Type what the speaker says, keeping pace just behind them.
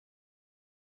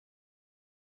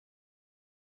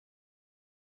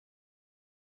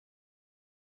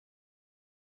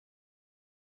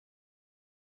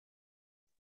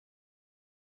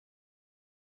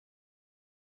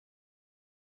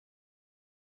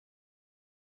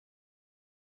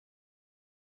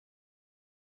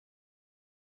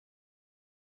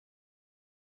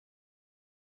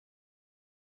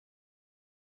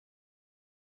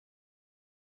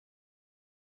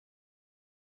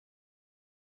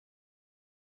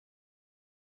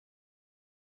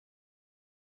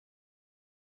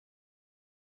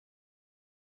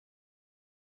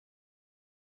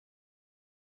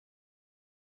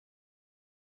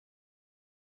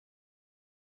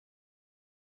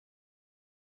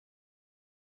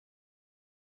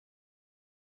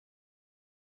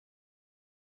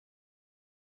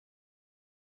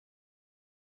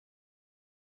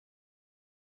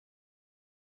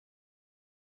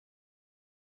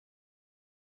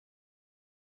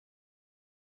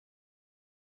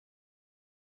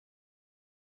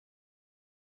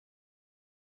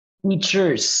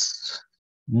Teachers,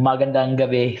 magandang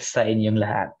gabi sa inyong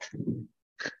lahat.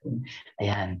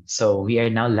 Ayan, so we are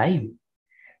now live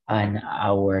on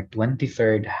our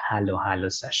 23rd Halo-Halo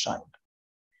session.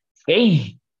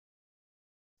 Okay,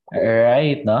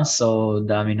 alright, no? So,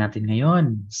 dami natin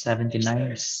ngayon,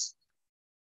 79ers.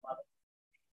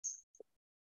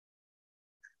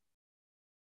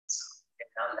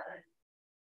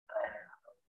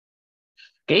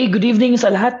 Okay, good evening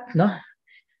sa lahat, no?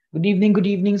 Good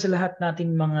evening sa lahat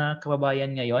nating mga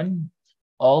kababayan ngayon.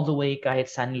 All the way kahit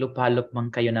saan lupalop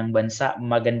man kayo ng bansa,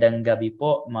 magandang gabi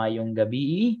po, mayong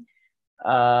gabi.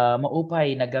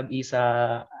 Maupay na gabi sa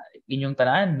inyong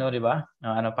tanan, no, di ba?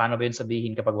 Paano ba yun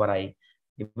sabihin kapag waray?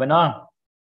 Di ba, no?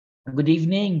 Good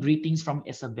evening, greetings from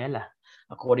Isabella,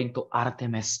 according to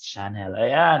Artemis Channel.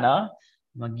 Ayan, no?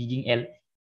 Magiging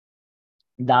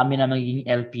dami na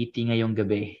magiging LPT ngayong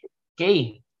gabi.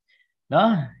 Okay,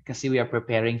 no? Kasi we are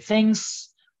preparing things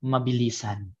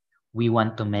mabilisan. We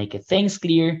want to make it things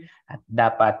clear at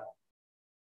dapat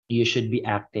you should be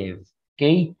active.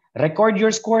 Okay? Record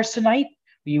your scores tonight.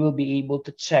 We will be able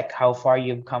to check how far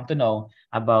you've come to know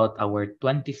about our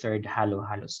 23rd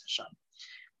Halo-Halo session.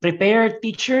 Prepare,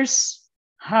 teachers.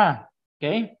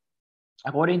 Okay?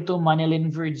 According to Manilyn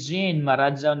Virgin,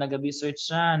 maradyaw na gabi search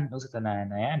yan. Sa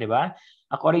tanan, ayan, di ba?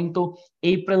 According to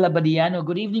April Labadiano,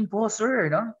 good evening po, sir,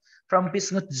 no? From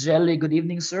Pisngot Jelly, good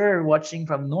evening, sir. Watching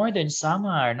from Northern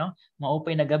Samar, no?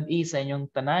 Maupay na gabi sa inyong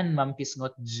tanan, Ma'am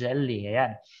Pisngot Jelly,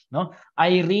 ayan, no?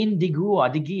 Irene Digia,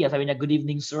 sabi niya, good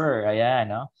evening, sir, ayan,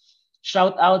 no?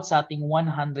 Shout out sa ating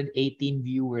 118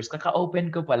 viewers. Kaka-open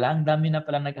ko pa lang, dami na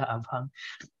palang nag-aabang.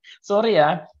 Sorry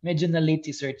medyo na late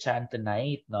si Sir Chan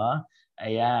tonight, no?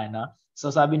 Ayan, no?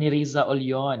 So sabi ni Riza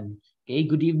Olyon, okay,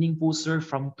 good evening po sir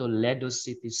from Toledo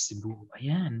City, Cebu.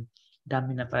 Ayan,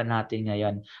 dami na pa natin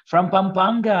ngayon. From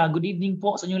Pampanga, good evening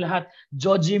po sa inyo lahat.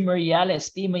 Joji Mariales,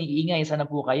 team, may ingay, sana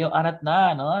po kayo. Arat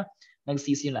na, no?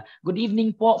 Nagsisi na. Good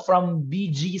evening po from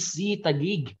BGC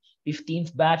Taguig,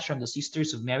 15th batch from the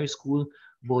Sisters of Mary School,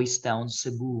 Boys Town,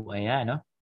 Cebu. Ayan, no?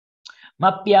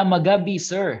 Mapia Magabi,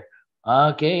 sir.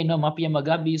 Okay, no, Mapia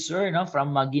Magabi, sir, no,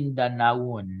 from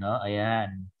Maguindanao, no,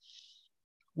 ayan.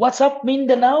 What's up,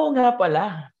 Mindanao nga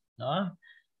pala, no?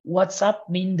 What's up,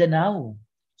 Mindanao?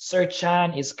 Sir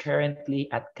Chan is currently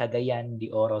at Cagayan de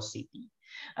Oro City.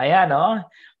 Ayan, no?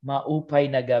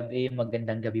 Maupay na gabi,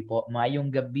 magandang gabi po.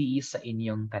 Mayong gabi sa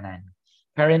inyong tanan.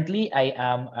 Currently, I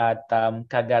am at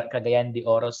Cagayan de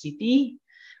Oro City.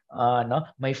 No?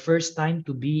 My first time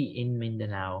to be in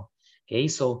Mindanao. Okay,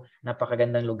 so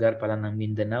napakagandang lugar pala ng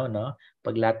Mindanao, no?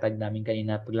 Paglapag namin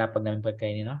kanina, paglapag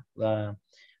kanina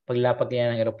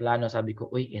ng eroplano, sabi ko,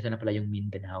 uy, ito na pala yung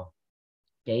Mindanao.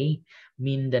 Okay?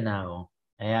 Mindanao.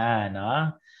 Ayan,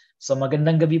 no? So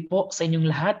magandang gabi po sa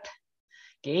inyong lahat.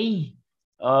 Okay?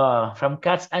 From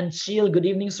Cats and Chill, good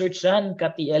evening, Sir Chan.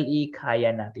 Ka-TLE,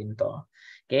 kaya natin to.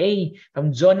 Okay,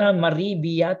 from Jonah Marie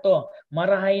Biato,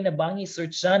 marahay na bangi, Sir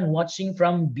Chan, watching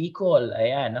from Bicol.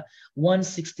 Ayan,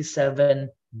 167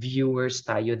 viewers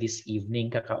tayo this evening.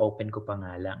 Kaka-open ko pa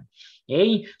nga lang.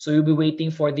 Okay, so you'll be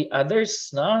waiting for the others,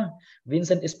 no?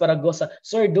 Vincent Esparagosa,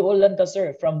 Sir, doon lang ta,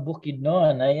 sir, from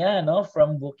Bukidnon. Ayan, no?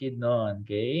 From Bukidnon,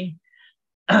 okay?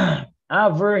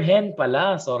 Verhen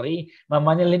pala. Sorry.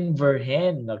 Mamanilin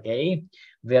Verhen. Okay?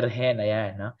 Verhen.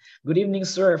 Ayan. No? Good evening,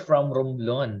 sir, from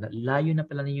Romblon. Layo na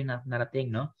pala ninyo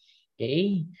narating, no?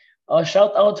 Okay?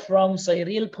 Shout out from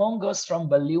Cyril Pongos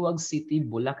from Baliwag City,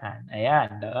 Bulacan.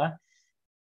 Ayan. No?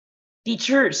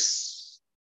 Teachers.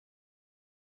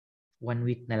 1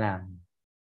 week na lang.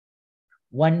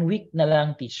 1 week na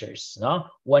lang, teachers. No?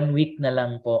 1 week na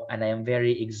lang po, and I am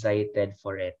very excited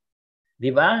for it.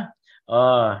 Di ba?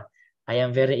 I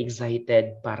am very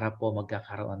excited para po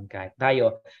magkakaroon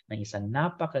tayo ng isang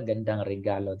napakagandang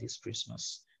regalo this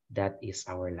Christmas. That is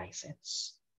our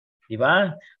license. Di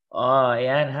ba?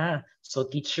 Ayan ha. So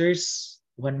teachers,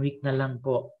 1 week na lang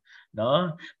po.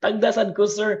 No? Tagdasan ko,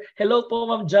 sir. Hello po,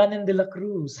 Ma'am Janen de la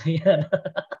Cruz. Ayan.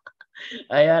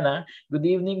 Ayan ha. Good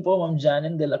evening po, Ma'am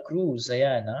Janen de la Cruz.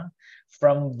 Ayan ha.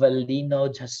 From Valdino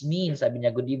Jasmine, sabi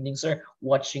niya, good evening, sir.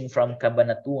 Watching from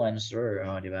Cabanatuan, sir.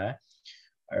 Di ba?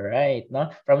 All right,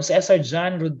 no? From Cesar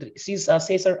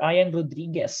Cesar Ian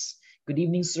Rodriguez. Good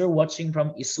evening, sir. Watching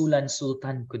from Isulan,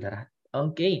 Sultan Kudarat.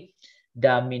 Okay.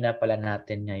 Dami na pala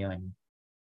natin ngayon.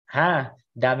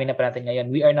 Dami na pala natin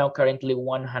ngayon. We are now currently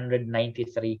 193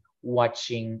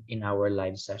 watching in our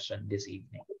live session this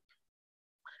evening.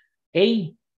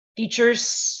 Okay,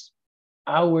 teachers,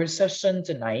 our session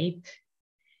tonight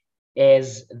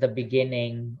is the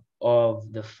beginning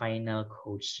of the final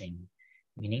coaching.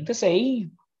 Meaning to say,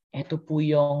 ito po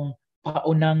yung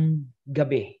paunang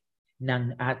gabi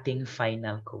ng ating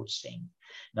final coaching.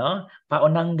 No?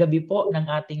 Paunang gabi po ng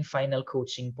ating final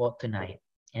coaching po tonight.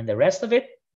 And the rest of it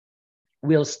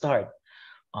will start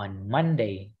on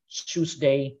Monday,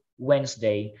 Tuesday,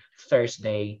 Wednesday,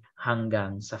 Thursday,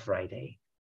 hanggang sa Friday.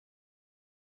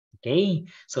 Okay,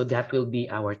 so that will be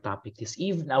our topic this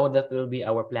evening. Now that will be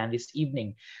our plan this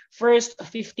evening. First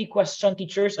 50 question,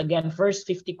 teachers. Again, first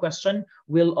 50 question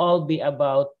will all be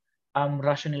about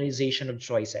rationalization of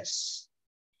choices.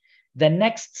 The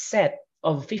next set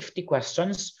of 50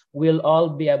 questions will all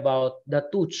be about the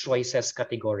two choices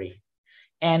category.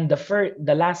 And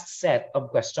the last set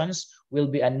of questions will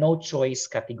be a no choice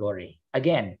category.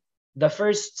 Again, the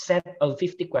first set of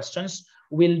 50 questions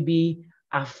will be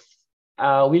a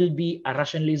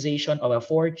rationalization of a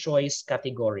 4-choice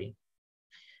category.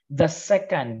 The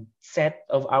second set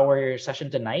of our session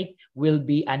tonight will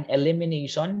be an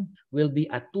elimination, will be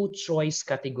a 2-choice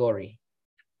category.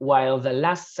 While the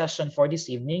last session for this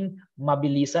evening,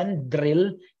 mabilisan,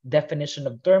 drill, definition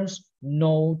of terms,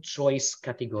 no choice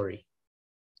category.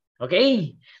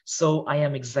 Okay, so I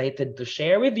am excited to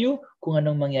share with you kung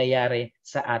anong mangyayari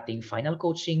sa ating final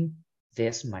coaching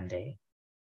this Monday.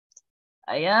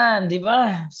 Ayan, di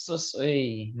ba? Sus,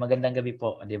 uy, magandang gabi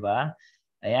po, di ba?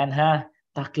 Ayan ha,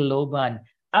 Tacloban.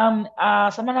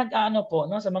 Sa mga nag-ano po,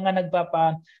 no, sa mga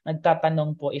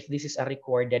nagtatanong po if this is a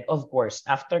recorded, of course,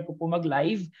 after ko po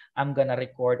mag-live, I'm gonna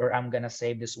record or I'm gonna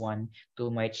save this one to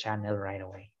my channel right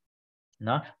away.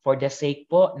 No? For the sake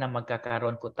po na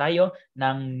magkakaroon po tayo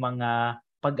ng mga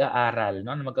pag-aaral,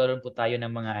 no? Na magkaroon po tayo ng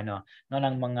mga ano, no,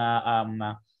 ng mga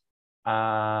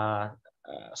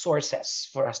sources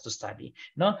for us to study,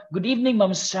 no? Good evening,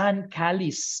 Ma'am Shan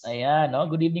Calis. Ayan, no?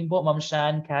 Good evening po, Ma'am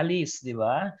Shan Calis, di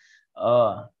ba?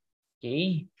 Oh,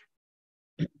 okay.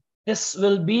 This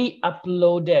will be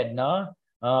uploaded, no?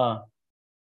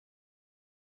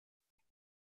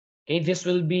 Okay, this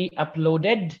will be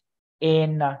uploaded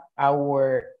in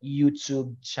our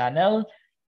YouTube channel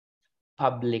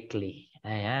publicly.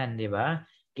 Ayan, di ba?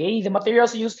 Okay, the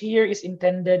materials used here is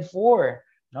intended for,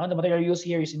 no? The material used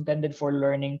here is intended for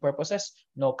learning purposes.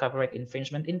 No copyright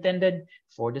infringement intended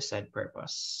for the said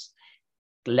purpose.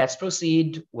 Let's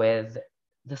proceed with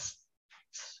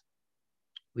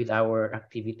our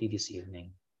activity this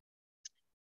evening.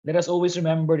 Let us always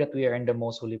remember that we are in the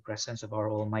most holy presence of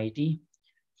our Almighty.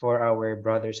 For our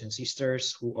brothers and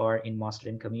sisters who are in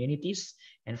Muslim communities,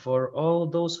 and for all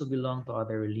those who belong to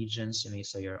other religions, you may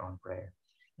say your own prayer.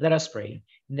 Let us pray.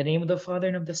 In the name of the Father,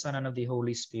 and of the Son, and of the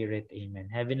Holy Spirit, amen.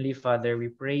 Heavenly Father,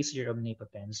 we praise your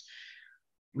omnipotence.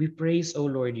 We praise, O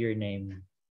Lord, your name.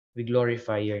 We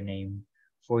glorify your name.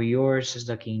 For yours is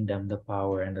the kingdom, the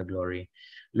power, and the glory.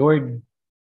 Lord,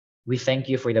 we thank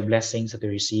you for the blessings that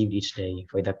we receive each day,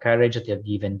 for the courage that you have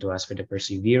given to us, for the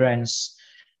perseverance,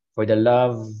 for the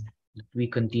love that we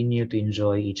continue to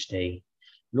enjoy each day.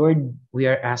 Lord, we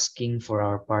are asking for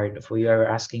pardon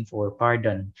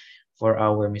for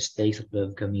our mistakes that we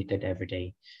have committed every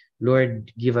day.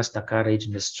 Lord, give us the courage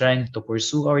and the strength to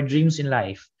pursue our dreams in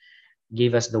life.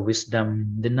 Give us the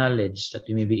wisdom, the knowledge that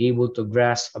we may be able to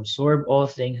grasp, absorb all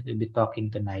things that we'll be talking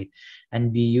tonight,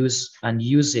 and use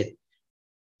it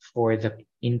for the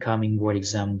incoming board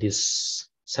exam this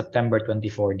September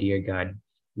 24, dear God.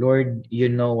 Lord,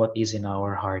 you know what is in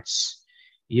our hearts.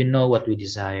 You know what we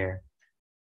desire.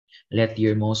 Let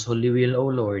your most holy will, O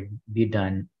Lord, be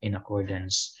done in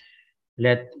accordance.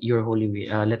 Let your holy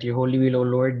will, O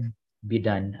Lord, be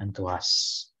done unto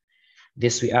us.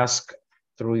 This we ask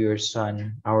through your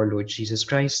Son, our Lord Jesus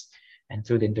Christ, and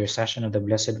through the intercession of the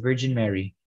Blessed Virgin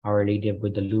Mary, Our Lady of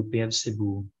Guadalupe of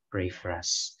Cebu, pray for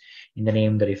us. In the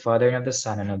name of the Father, and of the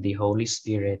Son, and of the Holy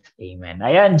Spirit. Amen.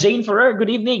 Ayan, Jane Ferrer, good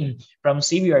evening from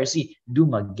CBRC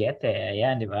Dumaguete.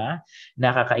 Ayan, di ba?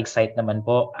 Nakaka-excite naman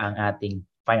po ang ating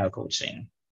final coaching.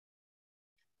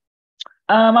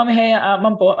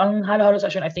 Ma'am po, ang halo-halo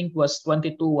session I think was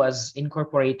 22 was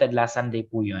incorporated last Sunday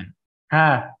po yun.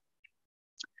 Ha?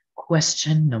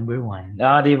 Question number 1.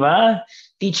 Di ba?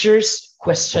 Teachers,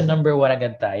 question number 1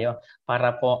 agad tayo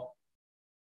para po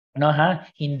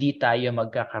hindi tayo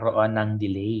magkakaroon ng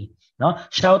delay. No?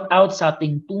 Shout out sa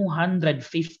ating 250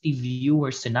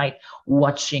 viewers tonight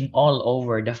watching all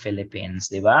over the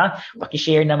Philippines, di ba?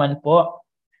 Paki-share naman po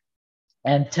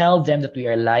and tell them that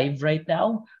we are live right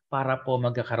now para po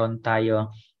magkakaroon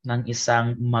tayo ng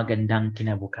isang magandang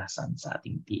kinabukasan sa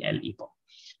ating TLE po.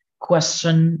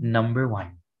 Question number 1.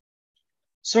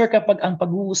 Sir, kapag ang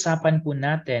pag-uusapan po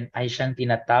natin ay siyang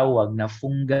tinatawag na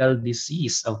fungal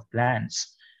disease of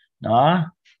plants, no?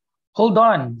 Hold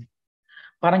on.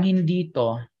 Parang hindi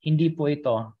po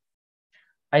ito.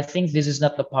 I think this is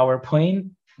not the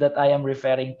PowerPoint. that I am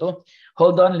referring to.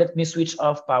 Hold on, let me switch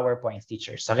off PowerPoint,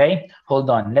 teachers. Okay? Hold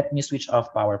on, let me switch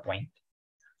off PowerPoint.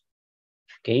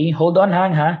 Okay, hold on,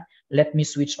 hang ha. Let me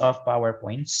switch off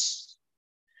PowerPoints.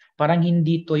 Parang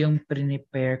hindi to yung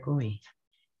prepare ko eh.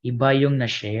 Iba yung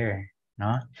na-share,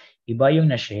 no? Iba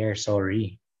yung na-share,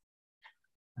 sorry.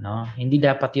 No? Hindi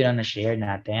dapat yun ang na-share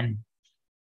natin.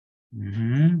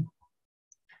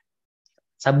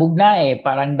 Sabog na eh,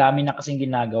 parang dami na kasing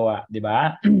ginagawa, di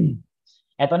ba?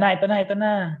 Ito na.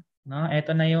 No,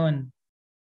 ito na yun.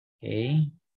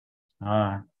 Okay?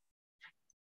 Ah.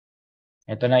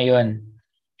 Ito na yun.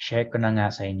 Share ko na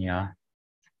nga sa inyo.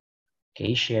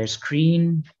 Okay, share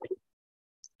screen.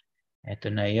 Ito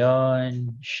na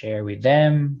yun. Share with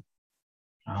them.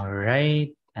 All right.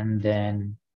 And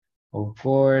then, of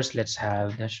course, let's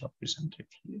have the shop presenter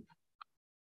view.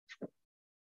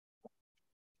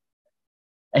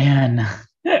 Ayan.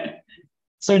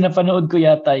 So, napanood ko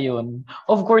yata yun.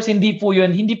 Of course, hindi po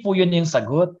yun yung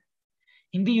sagot.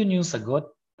 Hindi yun yung sagot.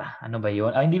 Ano ba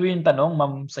yun? Hindi ba yung tanong,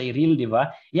 Ma'am Cyril, di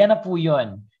ba? Yan na po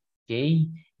yun. Okay?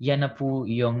 Yan na po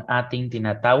yung ating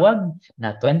tinatawag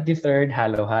na 23rd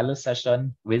Halo-Halo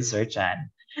session with Sir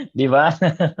Chan. Di ba?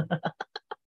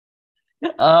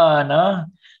 No?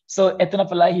 So, ito na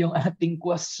pala yung ating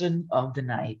question of the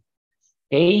night.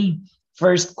 Okay?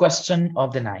 First question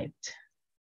of the night.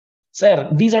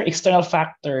 Sir, these are external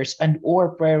factors and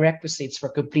or prerequisites for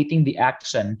completing the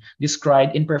action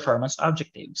described in performance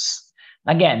objectives.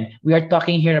 Again, we are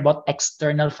talking here about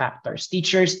external factors.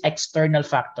 Teachers' external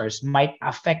factors might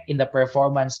affect in the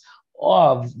performance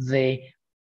of the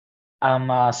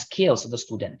skills of the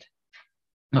student.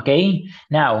 Okay?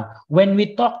 Now, when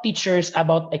we talk, teachers,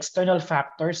 about external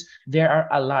factors, there are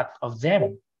a lot of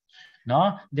them.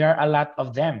 No? There are a lot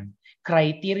of them.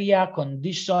 Criteria,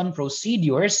 condition,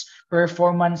 procedures,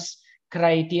 performance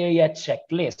criteria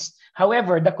checklist.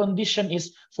 However, the condition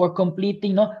is for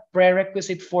completing,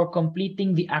 prerequisite for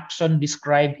completing the action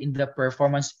described in the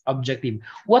performance objective.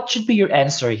 What should be your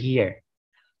answer here?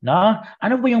 No?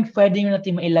 Ano ba yung pwede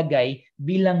natin mailagay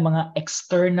bilang mga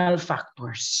external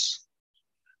factors?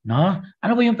 No?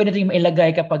 Ano ba yung pwede natin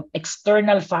mailagay kapag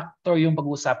external factor yung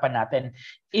pag-uusapan natin?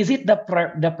 Is it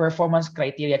the performance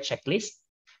criteria checklist?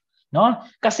 No?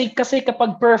 Kasi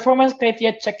kapag performance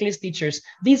criteria checklist, teachers,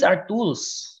 these are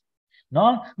tools.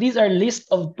 No? These are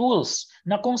list of tools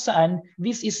na kung saan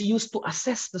this is used to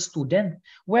assess the student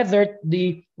whether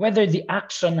the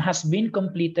action has been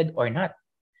completed or not.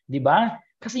 'Di ba?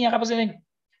 Kasi nga kapag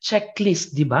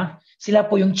checklist, 'di ba? Sila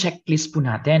po yung checklist po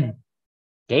natin.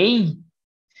 Okay?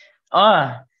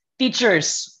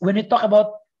 Teachers, when we talk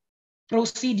about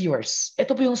procedures,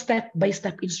 ito po yung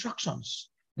step-by-step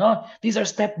instructions. No? These are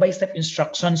step-by-step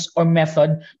instructions or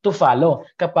method to follow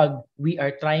kapag we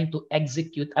are trying to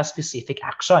execute a specific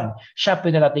action. Siya po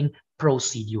na nating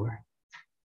procedure.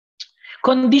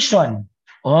 Condition.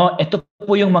 Ito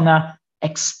po yung mga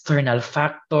external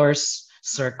factors,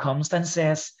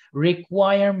 circumstances,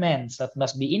 requirements that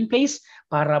must be in place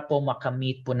para po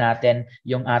makamit po natin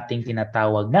yung ating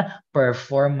tinatawag na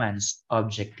performance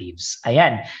objectives.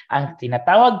 Ayan, ang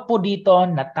tinatawag po dito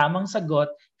na tamang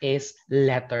sagot is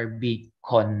letter B,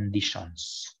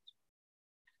 conditions.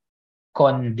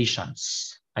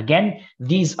 Conditions. Again,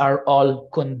 these are all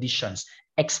conditions.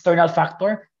 External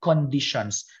factor,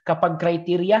 conditions. Kapag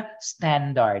criteria,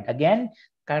 standard. Again,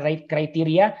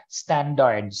 criteria,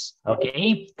 standards.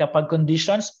 Okay? Kapag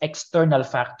conditions, external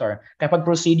factor. Kapag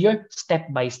procedure, step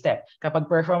by step. Kapag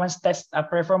performance test,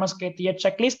 performance criteria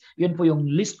checklist, yun po yung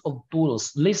list of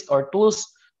tools. List or tools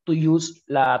to use,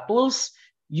 tools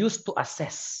used to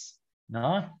assess,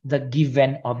 no, the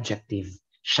given objective.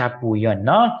 Siya po yun,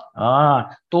 no?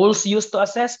 Tools used to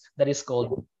assess, that is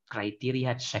called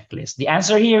criteria checklist. The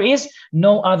answer here is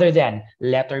no other than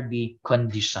letter B,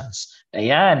 conditions.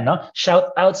 Ayan, no?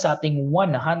 Shout out sa ating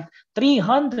 322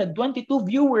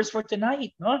 viewers for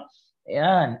tonight, no?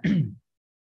 Ayan.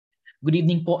 Good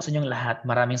evening po sa inyong lahat.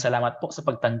 Maraming salamat po sa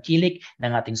pagtangkilik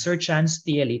ng ating Sir Chan's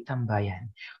Tle-Tve-Tm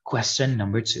Let. Question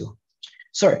number 2.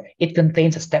 Sir, it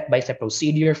contains a step-by-step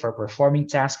procedure for performing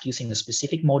tasks using a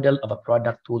specific model of a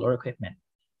product, tool, or equipment.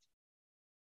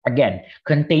 Again,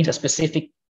 contains a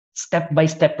specific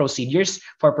step-by-step procedures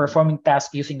for performing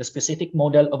tasks using the specific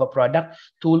model of a product,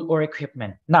 tool, or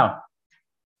equipment. Now,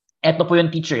 eto po yung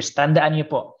teachers. Tandaan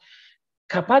niyo po,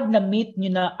 kapag na-meet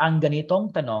niyo na ang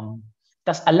ganitong tanong,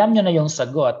 tas alam niyo na yung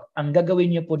sagot, ang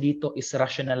gagawin niyo po dito is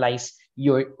rationalize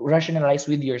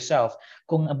with yourself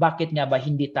kung bakit nga ba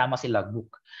hindi tama si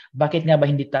logbook, bakit nga ba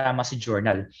hindi tama si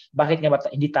journal, bakit nga ba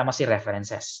hindi tama si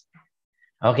references.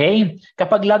 Okay?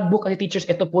 Kapag logbook kasi teachers,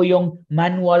 ito po yung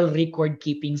manual record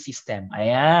keeping system.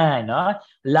 Ayan, no?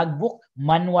 Logbook,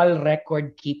 manual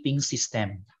record keeping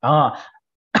system.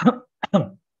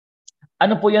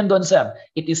 Ano po yan doon, sir?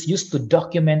 It is used to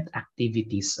document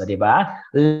activities. So, di ba?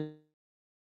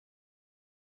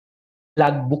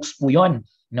 Logbooks po yun.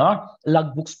 No?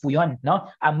 Logbooks po yun. No?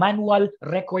 A manual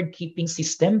record keeping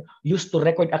system used to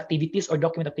record activities or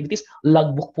document activities,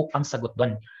 logbook po ang sagot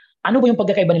doon. Ano ba yung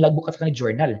pagkakaiba ng logbook at ng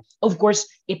journal? Of course,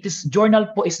 it is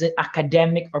journal po is the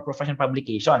academic or professional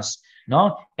publications.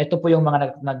 No? Ito po yung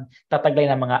mga nagtataglay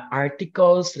ng mga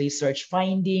articles, research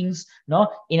findings, no?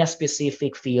 In a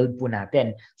specific field po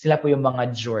natin. Sila po yung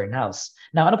mga journals.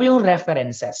 Now, ano po yung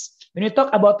references? When we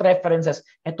talk about references,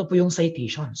 ito po yung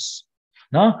citations.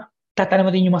 No?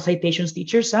 Tatanong natin yung mga citations,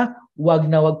 teachers, ha? Wag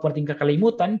na wag po natin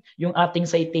kakalimutan yung ating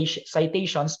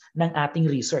citations ng ating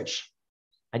research.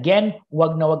 Again,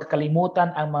 wag na wag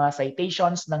kakalimutan ang mga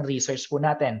citations ng research po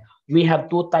natin. We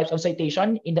have two types of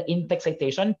citation. In the in-text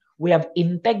citation, we have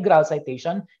integral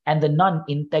citation and the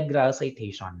non-integral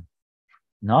citation.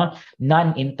 No?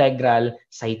 Non-integral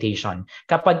citation.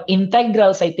 Kapag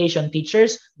integral citation,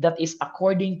 teachers, that is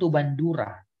according to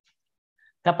Bandura.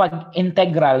 Kapag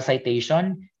integral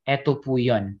citation, eto po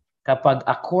yun. Kapag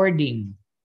according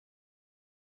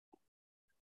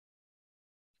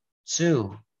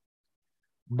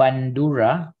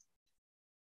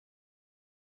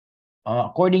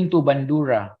to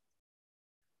Bandura,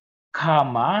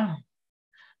 comma,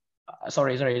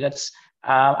 sorry, that's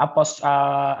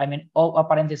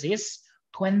parenthesis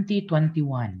 2021.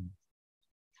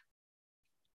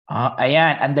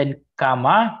 Ayan, and then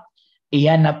comma,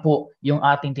 iyan na po yung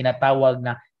ating tinatawag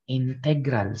na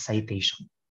integral citation.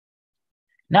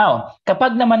 Now,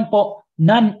 kapag naman po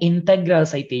non-integral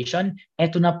citation,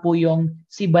 ito na po yung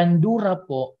si Bandura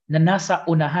po na nasa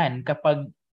unahan. Kapag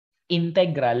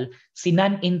integral, si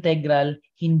non-integral,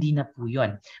 hindi na po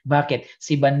yun. Bakit?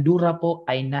 Si Bandura po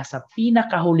ay nasa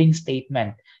pinakahuling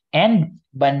statement and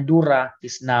Bandura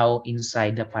is now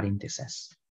inside the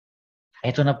parentheses.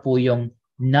 Ito na po yung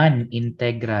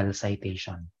non-integral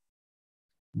citation.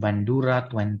 Bandura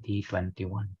 2021.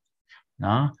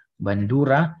 No?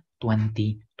 Bandura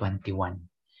 2021.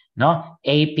 No?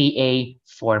 APA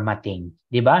formatting.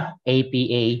 Di ba?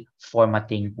 APA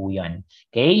formatting po yan.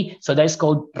 Okay? So that is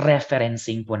called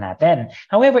referencing po natin.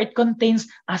 However, it contains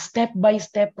a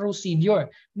step-by-step procedure.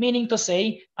 Meaning to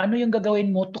say, ano yung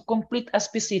gagawin mo to complete a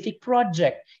specific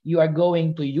project? You are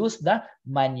going to use the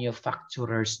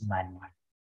manufacturer's manual.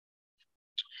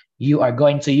 You are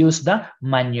going to use the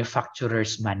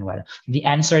manufacturer's manual. The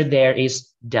answer there is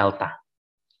delta.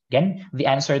 Again, the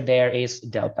answer there is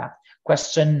delta.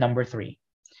 Question number 3.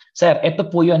 Sir, ito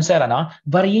po yun, sir. Ano?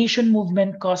 Variation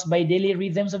movement caused by daily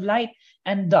rhythms of light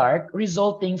and dark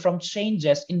resulting from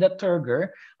changes in the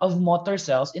turgor of motor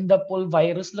cells in the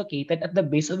pulvirus located at the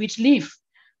base of each leaf.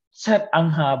 Sir, ang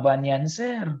haba niyan,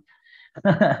 sir.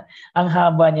 Ang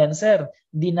haba niyan, sir.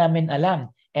 Di namin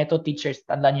alam. Ito, teachers,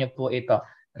 tandaan niyo po ito.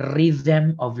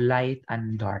 Rhythm of light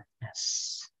and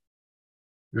darkness.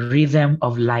 Rhythm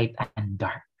of light and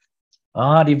dark.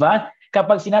 Di ba?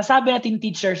 Kapag sinasabi natin,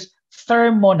 teachers,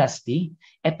 thermonasty,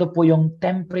 ito po yung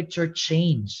temperature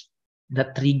change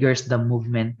that triggers the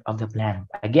movement of the plant.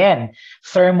 Again,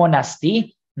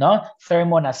 thermonasty, no?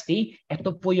 Thermonasty,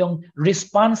 ito po yung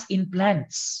response in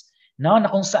plants, no?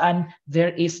 Na kung saan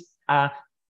there is a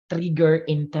trigger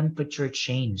in temperature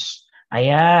change.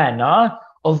 Ayan, no?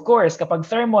 Of course, kapag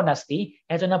thermonasty,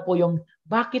 ito na po yung,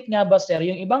 bakit nga ba, sir,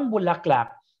 yung ibang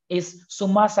bulaklak is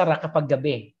sumasara kapag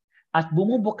gabi at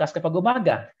bumubukas kapag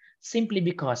umaga? Simply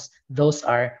because those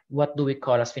are what do we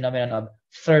call as phenomenon of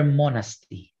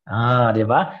thermonasty. Di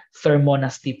ba?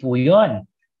 Thermonasty po yun.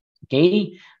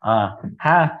 Okay?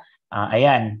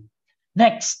 Ayan.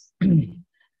 Next.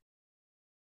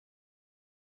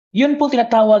 Yun po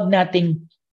tinatawag nating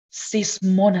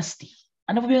seismonasty.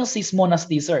 Ano po yung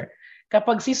seismonasty, sir?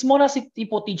 Kapag seismonasty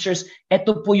po, teachers,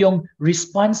 ito po yung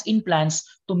response in plants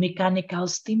to mechanical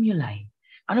stimuli.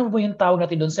 Ano po yung tawag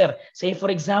natin doon, sir? Say, for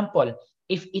example,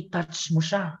 if i-touch mo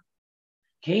siya,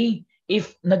 okay?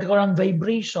 If nagkaroon ng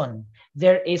vibration,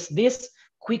 there is this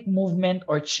quick movement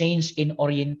or change in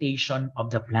orientation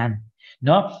of the plant.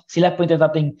 No? Sila po yung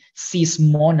tinatawag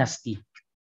seismonasty.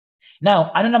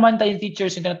 Now, ano naman tayo,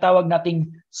 teachers, yung tinatawag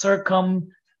nating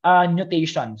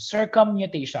circumnutation?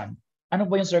 Circumnutation. Ano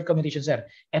po yung circumnutation, sir?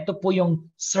 Ito po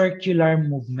yung circular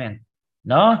movement.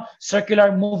 No?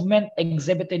 Circular movement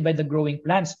exhibited by the growing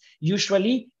plants.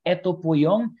 Usually, ito po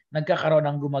yung nagkakaroon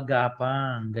ng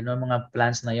gumagapang. Ganon mga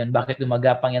plants na yon. Bakit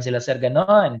gumagapang yan sila, sir?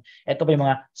 Ganon. Ito po yung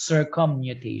mga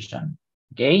circumnutation.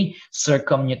 Okay?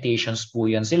 Circumnutations po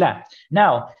yun sila.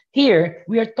 Now, here,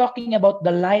 we are talking about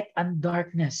the light and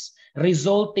darkness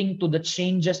resulting to the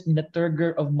changes in the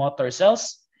turgor of motor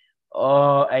cells.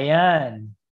 Oh,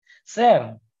 ayan.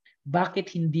 Sir,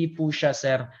 bakit hindi po siya,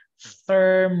 sir,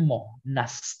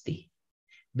 thermonasty?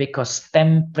 Because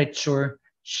temperature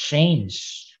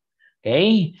change.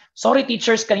 Okay? Sorry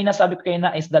teachers, kanina sabi ko kayo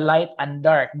na is the light and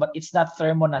dark, but it's not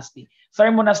thermonasty.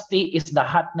 Thermonasty is the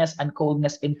hotness and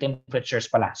coldness in temperatures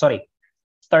pala. Sorry.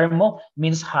 Thermo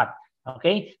means hot.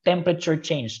 Okay? Temperature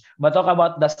change. But talk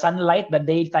about the sunlight, the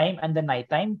daytime and the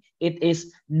nighttime, it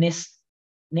is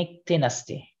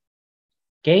nictinasty.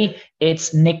 Okay?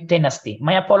 It's nictinasty.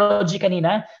 My apology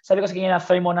kanina. Sabi ko sa kanina,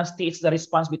 thermonasty, it's the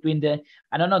response between the,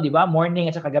 di ba? Morning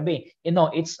at saka gabi.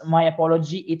 It's my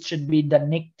apology. It should be the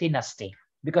nictinasty.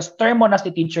 Because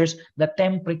thermonasty teachers, the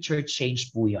temperature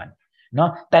change po yun.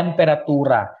 No?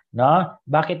 Temperatura. No?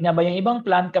 Bakit nga ba yung ibang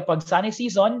plant kapag sunny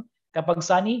season, kapag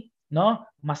sunny, no?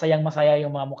 Masayang-masaya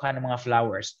yung mga mukha ng mga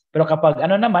flowers. Pero kapag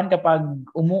kapag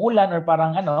umuulan or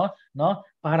parang no?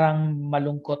 Parang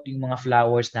malungkot yung mga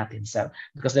flowers natin, sir.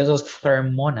 Because this is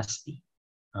thermonasty.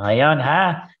 Ayan,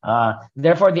 ha?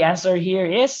 Therefore, the answer here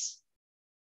is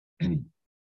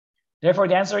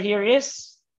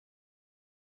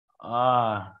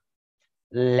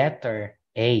letter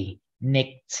A,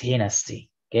 nictinasty.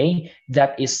 Okay?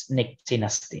 That is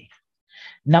nictinasty.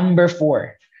 Number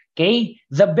 4. Okay?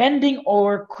 The bending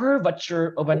or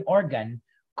curvature of an organ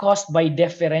caused by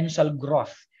differential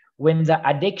growth when the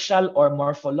adaxial or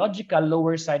morphological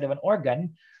lower side of an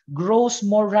organ grows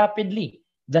more rapidly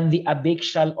than the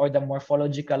abaxial or the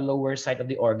morphological lower side of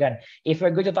the organ. If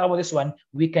we're going to talk about this one,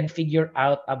 we can figure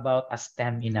out about a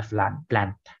stem in a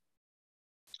plant.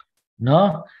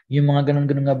 No? Yung mga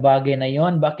ganun-ganun nga bagay na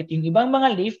yon. Bakit yung ibang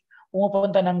mga leaf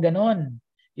pumupunta ng ganun?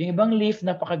 Yung ibang leaf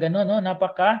napaka-ganon, no?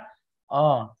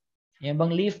 Yung ibang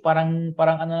leaf parang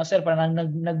sir, parang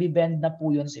nagbi-bend na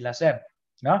po yun sila, sir.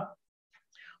 No?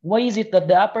 Why is it that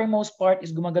the uppermost part is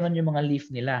gumaganon yung mga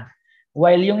leaf nila?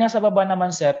 While yung nasa baba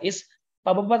naman, sir, is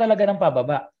pababa talaga ng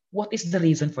pababa. What is the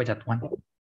reason for that one?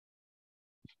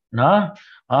 No?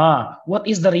 What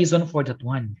is the reason for that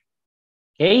one?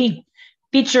 Okay?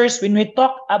 Teachers, when we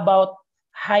talk about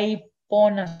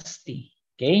hyponasty,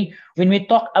 okay? When we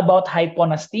talk about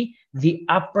hyponasty, the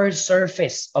upper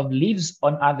surface of leaves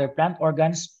on other plant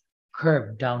organs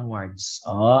curve downwards.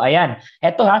 Ayan.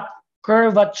 Ito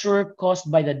curvature caused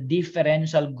by the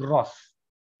differential growth.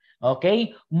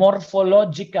 Okay?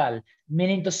 Morphological,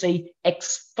 meaning to say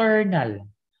external,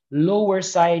 lower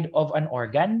side of an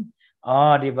organ.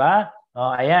 Di ba?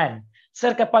 Ayan.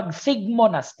 Sir, kapag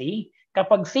sigmonasty,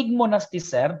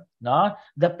 sir, no,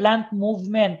 the plant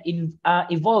movement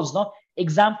evolves, no?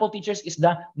 Example, teachers, is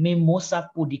the Mimosa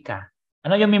pudica.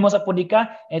 Ano yung Mimosa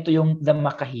pudica? Ito yung the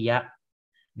makahiya.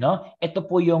 No? Ito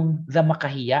po yung the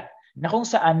makahiya na kung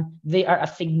saan they are a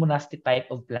sigmonasty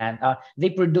type of plant. They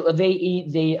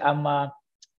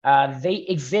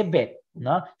exhibit,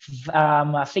 no,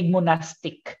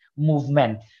 sigmonastic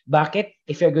movement. Bakit?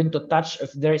 If you're going to touch,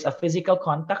 if there is a physical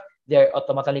contact, they're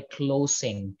automatically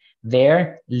closing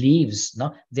their leaves.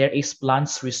 No, there is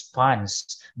plant's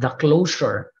response, the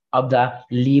closure of the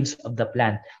leaves of the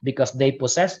plant because they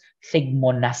possess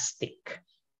sigmonastic.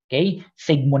 Okay,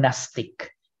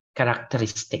 sigmonastic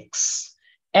characteristics.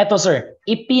 Eto, sir,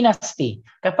 epinasty.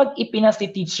 Kapag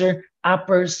epinasty, teacher,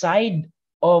 upper side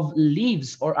of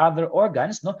leaves or other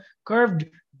organs, no, curved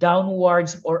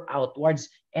downwards or outwards.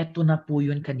 Eto na po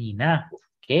yun kanina.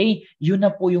 Okay? Yun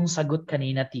na po yung sagot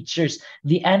kanina, teachers.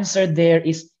 The answer there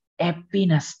is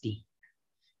epinasty.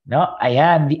 No?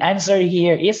 Ayan, the answer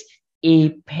here is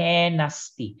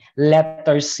epinasty.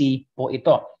 Letter C po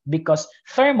ito. Because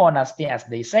thermonasty, as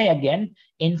they say again,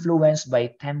 influenced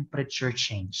by temperature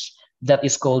change. That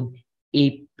is called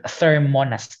a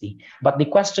thermonasty. But the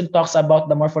question talks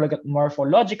about the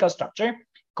morphological structure,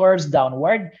 curves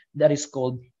downward, that is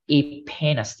called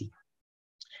epinasty.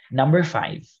 Number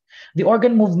 5, the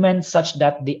organ movement such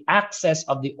that the axis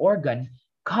of the organ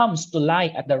comes to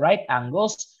lie at the right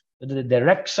angles to the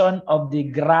direction of the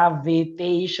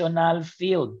gravitational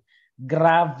field.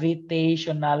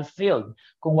 Gravitational field.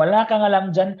 Kung wala kang alam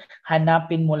dyan,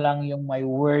 hanapin mo lang yung may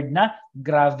word na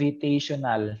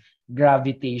gravitational.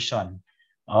 Gravitation.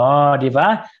 Di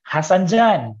ba? Asan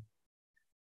dyan?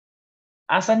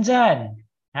 Asan dyan?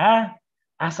 Ha?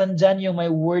 Asan dyan yung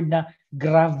may word na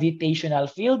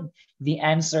gravitational field? The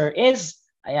answer is,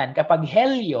 ayan, kapag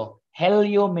helio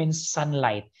means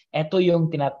sunlight. Ito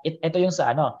yung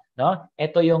sa no?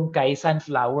 Ito yung kay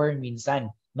sunflower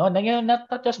minsan. No,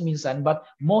 not just minsan, but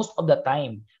most of the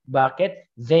time.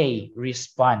 Bakit? They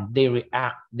respond, they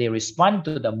react, they respond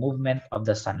to the movement of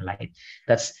the sunlight.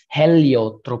 That's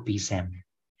heliotropism.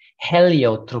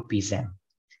 Heliotropism.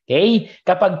 Okay?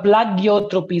 Kapag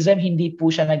plagiotropism, hindi po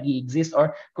siya nag-i-exist,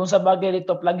 or kung sa bagay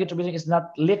dito, plagiotropism is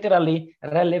not literally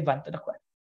relevant to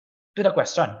the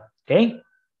question. Okay?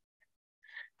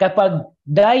 Kapag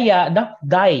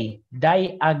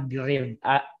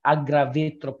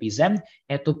diagravitropism,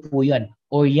 ito po yun.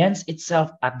 Orients itself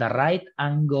at the right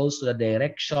angles to the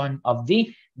direction of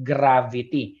the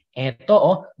gravity.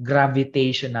 Ito,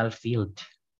 gravitational field.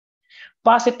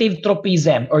 Positive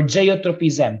tropism or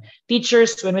geotropism.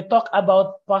 Teachers, when we talk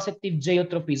about positive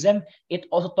geotropism, it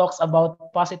also talks about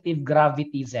positive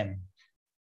gravitism.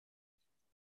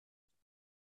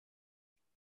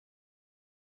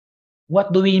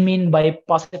 What do we mean by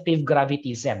positive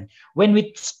gravitism? When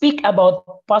we speak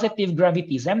about positive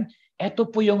gravitism, ito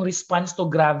po yung response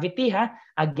to gravity, ha?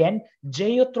 Again,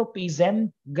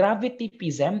 geotropism,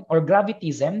 gravitism, or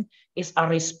gravitism is a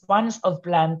response of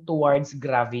plant towards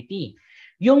gravity.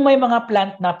 Yung may mga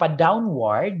plant na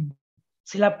pa-downward,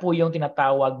 sila po yung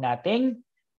tinatawag nating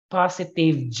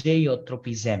positive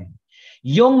geotropism.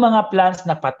 Yung mga plants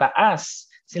na pataas,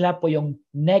 sila po yung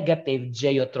negative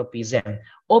geotropism.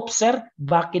 Observe,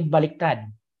 bakit baliktad?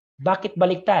 Bakit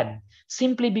baliktad?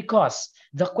 Simply because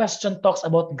the question talks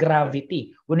about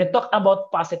gravity. When we talk about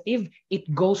positive, it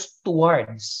goes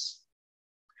towards.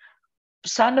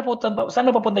 Saan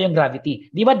papunta yung gravity?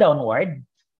 Di ba downward?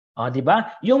 Di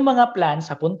ba? Yung mga plants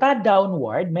papunta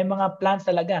downward, may mga plants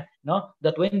talaga, no?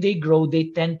 That when they grow,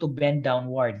 they tend to bend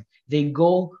downward. They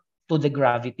go to the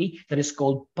gravity that is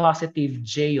called positive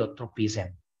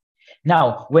geotropism.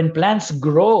 Now, when plants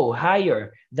grow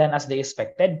higher than as they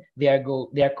expected, they are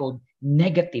called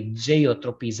negative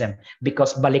geotropism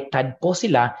because baliktad po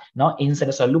sila, no?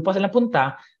 Instead sa lupa sila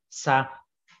punta, sa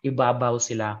ibabaw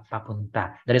sila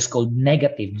papunta. That is called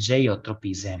negative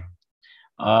geotropism.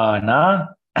 No?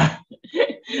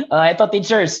 Ito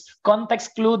teachers,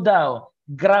 context clue daw.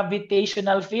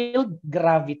 Gravitational field,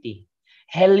 gravity.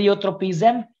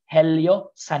 Heliotropism,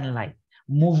 helio, sunlight.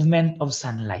 Movement of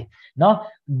sunlight. No?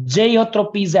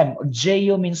 Geotropism,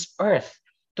 geo means earth.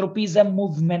 Tropism,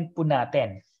 movement po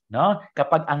natin. No?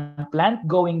 Kapag ang plant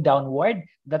going downward,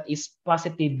 that is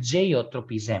positive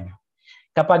geotropism.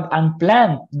 Kapag ang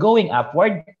plant going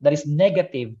upward, that is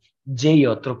negative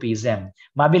geotropism.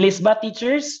 Mabilis ba,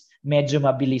 teachers? Medyo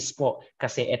mabilis po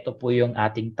kasi ito po yung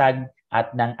ating tag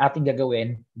at ng ating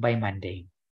gagawin by Monday.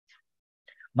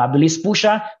 Mabilis po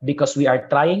siya because we are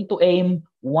trying to aim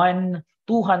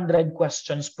 200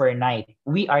 questions per night.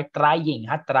 We are trying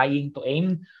to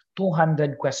aim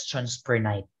 200 questions per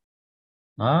night.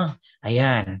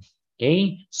 Ayan.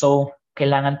 Okay? So,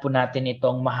 kailangan po natin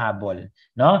itong mahabol,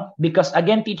 no? Because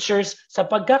again, teachers, sa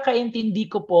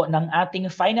pagkakaintindi ko po ng ating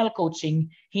final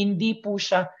coaching, hindi po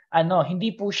siya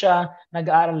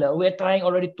nag-aaral. We're trying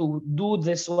already to do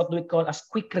this what we call as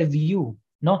quick review,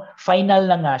 no?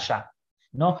 Final na nga siya,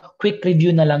 no? Quick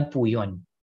review na lang po 'yon.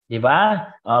 'Di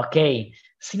ba? Okay.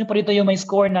 Sino pa dito yung may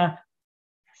score na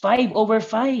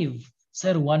 5/5?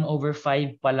 Sir,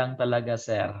 1/5 pa lang talaga,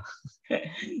 sir.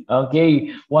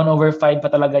 Okay, 1/5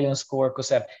 pa talaga yung score ko,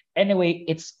 sir. Anyway,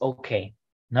 it's okay.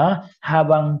 No?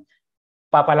 Habang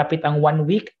papalapit ang 1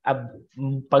 week,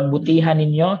 pagbutihan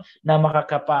ninyo na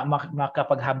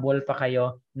makapaghabol pa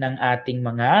kayo ng ating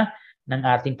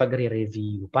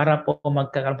pagre-review para po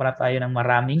magkakaroon pa tayo ng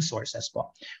maraming sources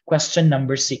po. Question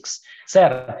number 6.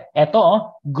 Sir,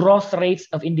 ito growth rates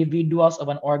of individuals of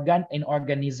an organ and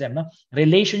organism. No?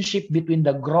 Relationship between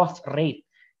the growth rate.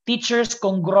 Teachers,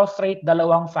 kung growth rate,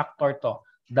 dalawang factor to.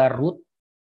 The root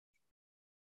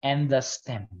and the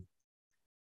stem.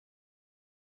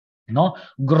 No?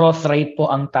 Growth rate po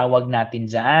ang tawag natin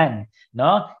dyan.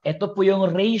 No? Ito po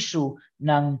yung ratio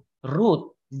ng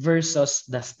root versus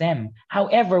the stem.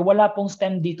 However, wala pong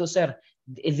stem dito, sir.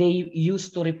 They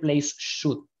used to replace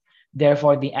shoot.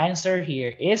 Therefore, the answer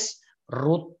here is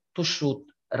root to shoot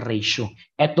ratio.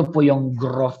 Ito po yung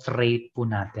growth rate po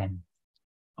natin.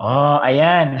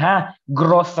 Ayan ha.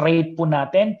 Growth rate po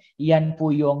natin, yan po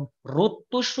yung root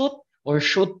to shoot or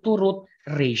shoot to root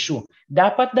ratio.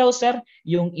 Dapat daw, sir,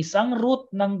 yung isang root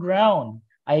ng ground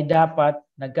ay dapat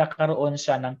nagkakaroon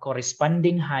siya ng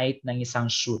corresponding height ng isang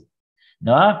shoot.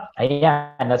 No?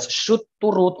 Ayan, that's shoot to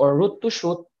root or root to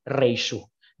shoot ratio.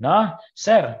 No?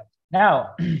 Sir,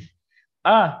 now,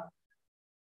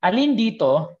 alin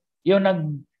dito yung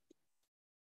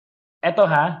eto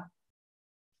ha,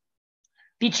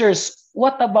 teachers,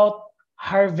 what about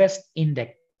harvest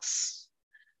index?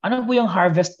 Ano po yung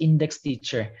harvest index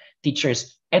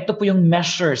teachers? Ito po yung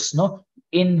measures, no?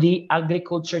 In the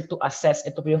agriculture to assess,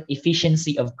 ito po yung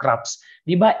efficiency of crops.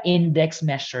 Di ba index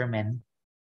measurement?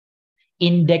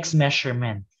 Index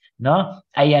measurement, no?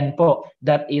 Ayan po,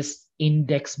 that is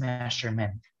index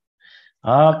measurement.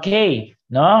 Okay,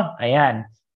 no? Ayan.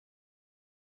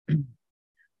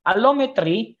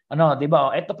 Allometry, ano, 'di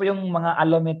ba? Ito po yung mga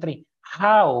allometry.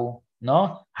 How,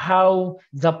 no? How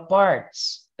the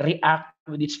parts react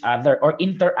with each other or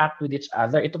interact with each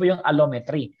other. Ito po yung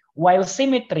allometry. While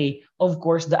symmetry, of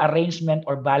course, the arrangement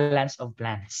or balance of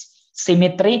plants.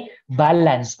 Symmetry,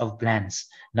 balance of plants,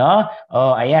 no?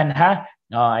 Oh, ayan ha.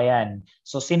 Oh, ayan.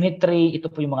 So symmetry,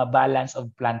 ito po yung mga balance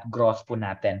of plant growth po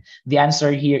natin. The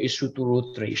answer here is root to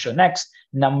root ratio. Next,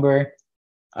 number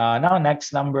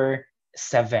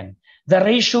 7. The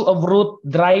ratio of root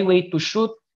dry weight to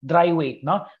shoot dry weight,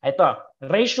 no? Ito,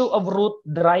 ratio of root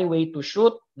dry weight to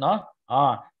shoot, no?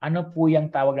 Ano po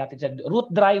yung tawag natin sa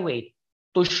root dry weight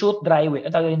to shoot dry weight?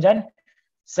 Ano tawag diyan?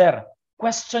 Sir,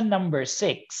 question number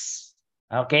 6.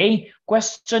 Okay?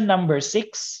 Question number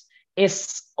 6 is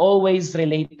always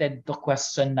related to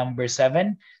question number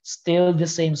 7. Still the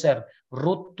same, sir.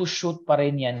 Root to shoot pa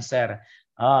rin yan, sir.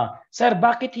 Sir,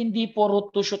 bakit hindi po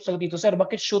root to shoot sa dito, sir?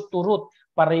 Bakit shoot to root?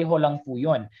 Pareho lang po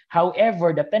yun.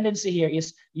 However, the tendency here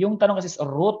is, yung tanong kasi is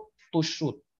root to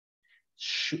shoot.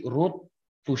 Root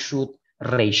to shoot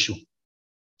ratio.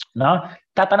 No?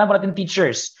 Tatanong po natin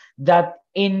teachers that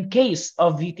in case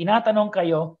of tinatanong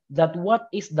kayo that what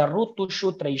is the root to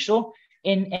shoot ratio,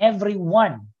 in every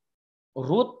one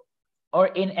root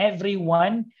or in every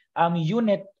one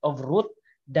unit of root,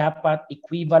 dapat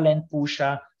equivalent po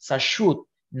siya sa shoot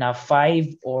na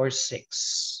 5 or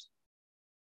 6.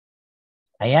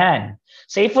 Ayan.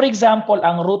 Say for example,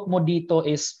 ang root mo dito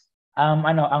is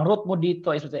ang root mo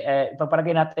dito is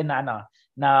ipapalagay natin na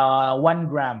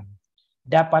 1 gram.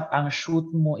 Dapat ang shoot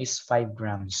mo is 5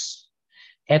 grams.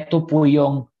 Ito po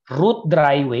yung root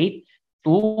dry weight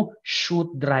to shoot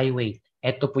dry weight.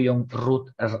 Ito po yung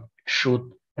root shoot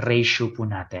ratio po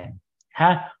natin.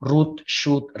 Root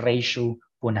shoot ratio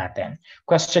po natin.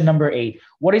 Question number 8.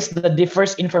 What is the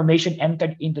first information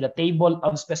entered into the table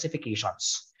of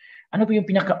specifications? Ano po yung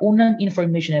pinakaunang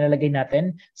information na nalagay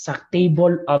natin sa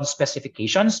table of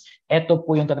specifications? Ito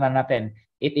po yung tatanungin natin.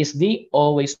 It is the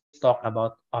always talk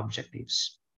about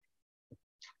objectives.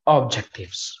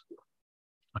 Objectives.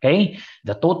 Okay?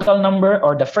 The total number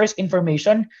or the first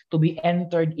information to be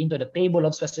entered into the table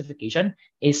of specification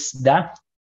is the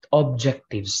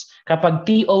objectives. Kapag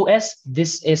TOS,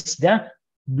 this is the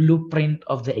blueprint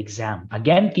of the exam.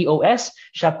 Again, TOS,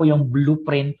 siya po yung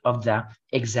blueprint of the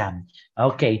exam.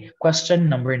 Okay, question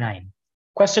number 9.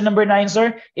 Question number 9,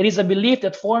 sir. It is a belief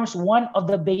that forms one of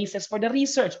the bases for the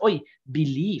research. Oy,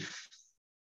 belief.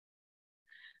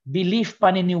 Belief,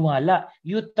 paniniwala.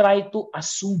 You try to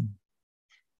assume.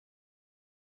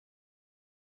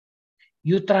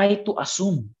 You try to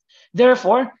assume.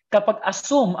 Therefore, kapag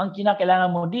assume ang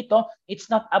kinakailangan mo dito, it's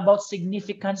not about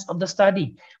significance of the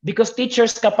study. Because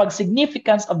teachers, kapag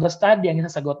significance of the study ang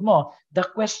isasagot mo, the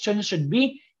question should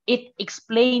be, it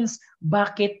explains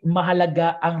bakit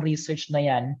mahalaga ang research na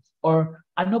yan or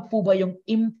ano po ba yung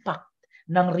impact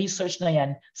ng research na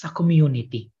yan sa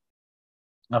community.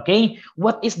 Okay?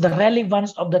 What is the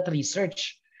relevance of that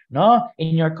research? No?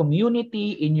 In your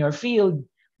community, in your field,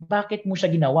 bakit mo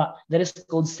siya ginawa? That is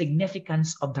called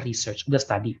significance of the research, of the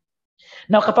study.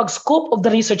 Now, kapag scope of the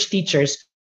research teachers,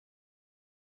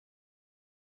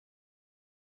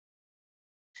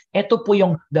 ito po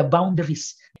yung the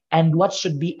boundaries and what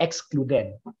should be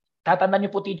excluded. Tatandaan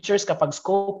niyo po teachers, kapag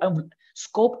scope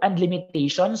and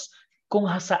limitations, kung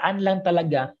saan lang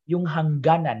talaga yung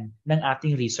hangganan ng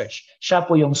ating research. Siya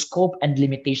po yung scope and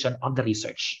limitation of the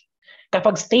research.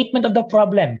 Kapag statement of the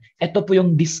problem, ito po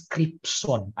yung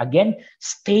description. Again,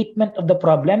 statement of the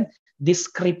problem,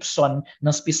 description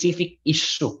ng specific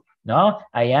issue. No?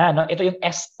 Ayan, no? Ito yung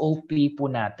SOP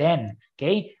po natin.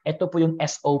 Okay? Ito po yung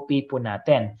SOP po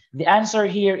natin. The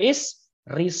answer here is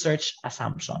research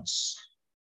assumptions.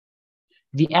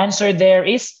 The answer there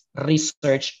is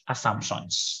research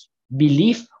assumptions.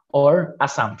 Belief or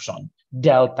assumption.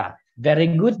 Delta.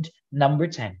 Very good.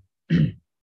 Number 10.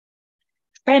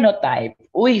 Phenotype.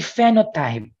 Uy,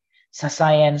 phenotype. Sa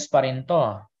science pa rin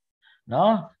to.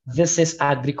 No? This is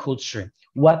agriculture.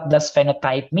 What does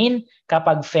phenotype mean?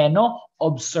 Kapag pheno,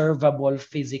 observable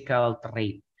physical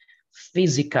trait.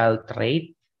 Physical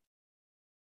trait.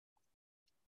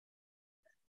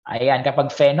 Ayan,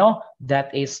 kapag pheno, that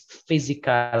is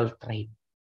physical trait.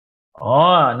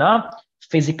 No?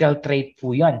 Physical trait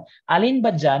po yun. Alin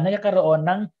ba dyan nagkakaroon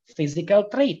ng physical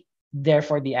trait?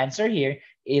 Therefore, the answer here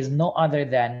is no other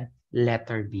than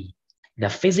letter B, the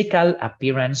physical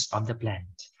appearance of the plant.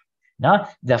 No?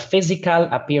 The physical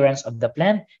appearance of the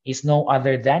plant is no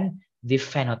other than the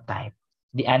phenotype.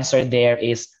 The answer there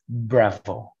is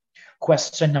bravo.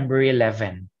 Question number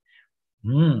 11.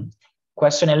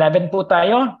 Question 11 po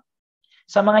tayo.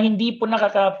 Sa mga hindi po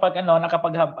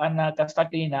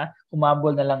nakapag-start kanina,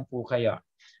 humabol na lang po kayo.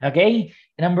 Okay?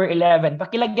 Number 11.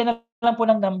 Pakilagyan na lang po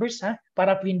ng numbers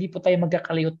para po hindi po tayo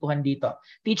magkakalayutuhan dito.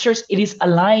 Teachers, it is a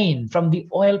line from the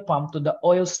oil pump to the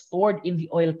oil stored in the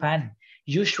oil pan.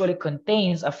 Usually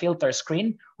contains a filter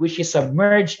screen which is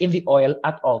submerged in the oil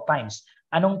at all times.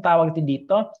 Anong tawag din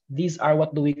dito? These are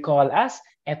what do we call as?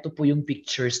 Ito po yung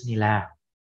pictures nila.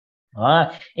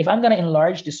 If I'm gonna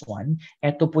enlarge this one,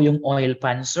 ito po yung oil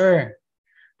pan, sir.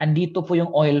 Andito po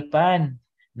yung oil pan.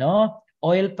 No?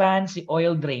 Oil pan, si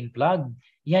oil drain plug.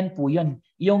 Yan po yun.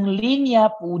 Yung linya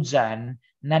po dyan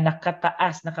na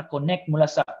nakataas, nakakonect mula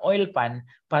sa oil pan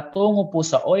patungo po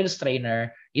sa oil strainer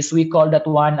is we call that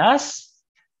one as?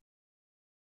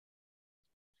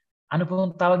 Ano po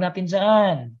yung tawag natin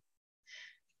dyan?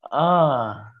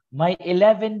 May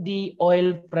 11D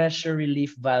oil pressure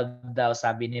relief valve daw,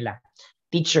 sabi nila.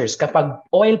 Teachers, kapag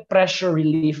oil pressure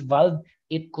relief valve,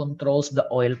 it controls the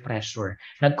oil pressure.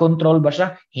 Nag-control ba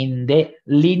siya? Hindi.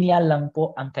 Linya lang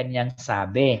po ang kanyang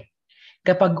sabi.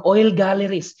 Kapag oil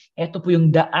galleries, ito po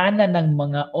yung daanan ng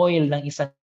mga oil ng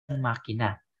isang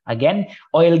makina. Again,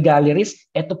 oil galleries,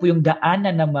 ito po yung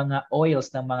daanan ng mga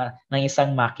oils ng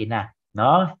isang makina.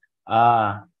 No?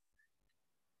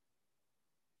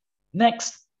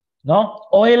 Next, no?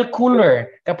 Oil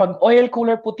cooler. Kapag oil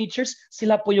cooler po, teachers,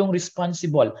 sila po yung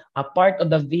responsible. A part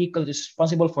of the vehicle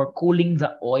responsible for cooling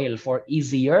the oil for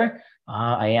easier.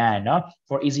 Ayan, no?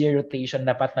 For easier rotation,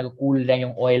 dapat nag-cool lang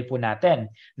yung oil po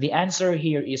natin. The answer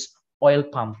here is oil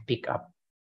pump pickup.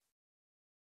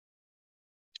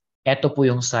 Ito po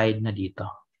yung side na dito.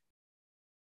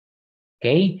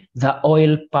 Okay? The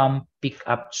oil pump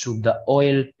pickup tube. The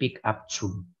oil pickup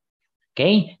tube.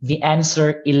 Okay? The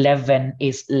answer 11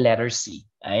 is letter C.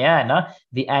 Ayan, no?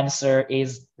 The answer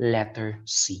is letter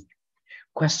C.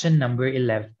 Question number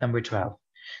 11, number 12.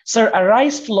 Sir, a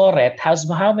rice floret has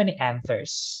how many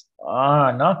anthers?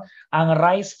 No? Ang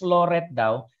rice floret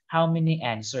daw, how many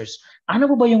answers? Ano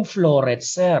po ba yung floret,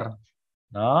 sir?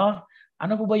 No?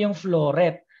 Ano po ba yung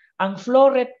floret? Ang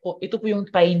floret po, ito po yung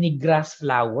tiny grass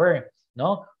flower,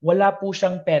 no? Wala po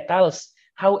siyang petals.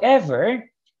 However,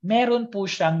 meron po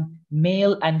siyang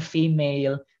male and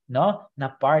female, no, na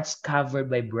parts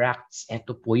covered by bracts.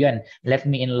 Ito po 'yan. Let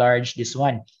me enlarge this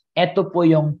one. Ito po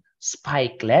yung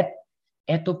spikelet.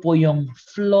 Ito po yung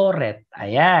floret.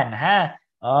 Ayan, ha?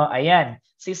 Ayan.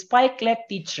 Si spikelet,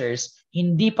 teachers,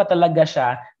 hindi pa talaga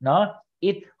siya, no?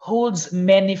 It holds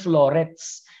many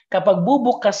florets. Kapag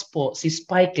bubukas po si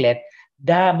spikelet,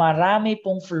 marami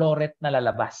pong floret na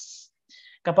lalabas.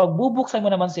 Kapag bubuksan mo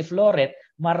naman si floret,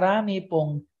 marami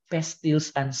pong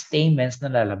pestils and stamens na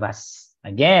lalabas.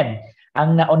 Again,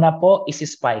 ang nauna po is si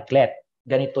spikelet.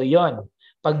 Ganito yon.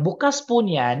 Pagbukas po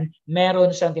niyan,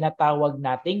 meron siyang tinatawag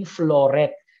nating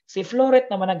floret. Si floret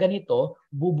naman na ganito,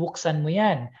 bubuksan mo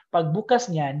yan. Pagbukas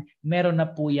niyan, meron na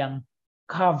po yung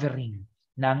covering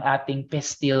ng ating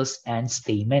pestils and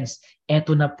stamens.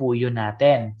 Ito na po yun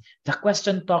natin. The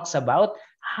question talks about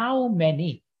how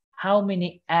many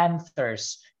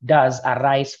anthers does a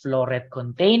rice floret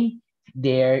contain?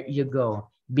 There you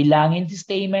go. Bilangin si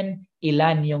stamen,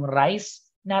 ilan yung rice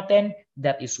natin?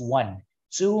 That is 1,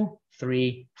 2,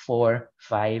 3, 4,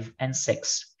 5, and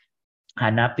 6.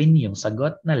 Hanapin yung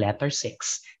sagot na letter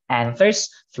 6.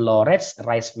 Anthers, florets,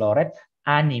 rice floret,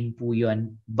 6 po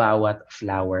yun bawat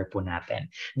flower po natin.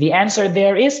 The answer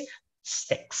there is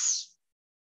 6.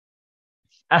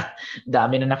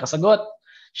 Dami na nakasagot.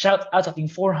 Shout out sa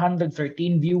ating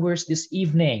 413 viewers this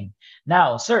evening.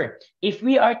 Now, sir, if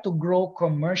we are to grow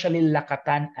commercially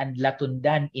lakatan and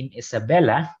latundan in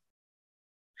Isabela,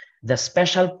 the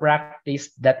special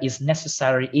practice that is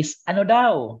necessary is ano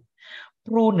daw?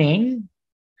 Pruning?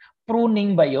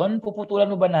 Pruning ba yon? Puputulan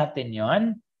mo ba natin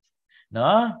yon?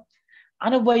 No?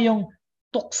 Ano ba yung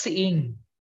tuksiing?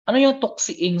 Ano yung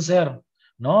tuksiing, sir?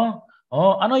 No?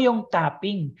 Ano yung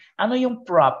tapping? Ano yung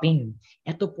propping?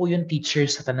 Ito po yung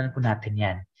teachers sa tanan po natin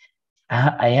yan.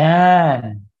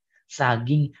 Ayan.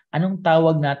 Saging. Anong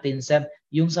tawag natin, sir?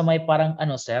 Yung sa may parang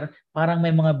ano, sir? Parang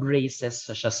may mga braces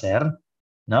siya, sir.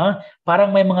 No?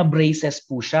 Parang may mga braces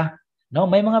po siya. No?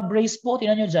 May mga brace po,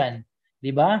 tingnan nyo dyan.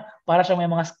 Diba? Para siyang may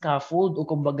mga scaffold o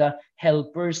kumbaga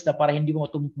helpers na para hindi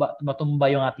mo matumba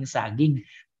yung ating saging.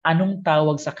 Anong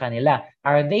tawag sa kanila?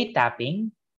 Are they tapping?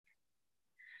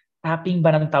 Tapping ba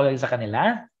ng tawag sa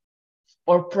kanila?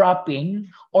 or propping,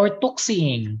 or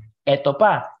tuksing. Ito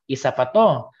pa, isa pa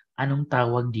to. Anong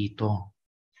tawag dito?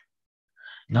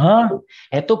 No?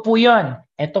 Ito po yun.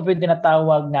 Ito po yung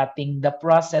tinatawag nating the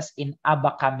process in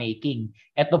abaca making.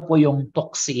 Ito po yung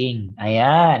tuksing.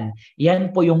 Ayan.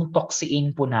 Yan po yung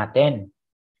tuksing po natin.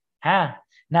 Ha?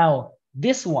 Now,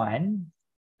 this one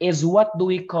is what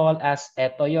do we call as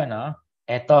ito yun, no?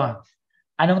 Ito.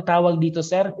 Anong tawag dito,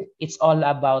 sir? It's all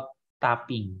about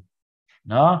tapping.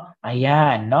 No?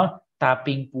 Ayan, no?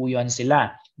 Tapping po yun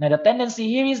sila. Now, the tendency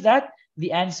here is that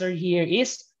the answer here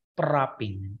is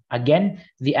propping. Again,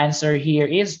 the answer here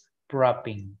is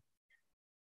propping.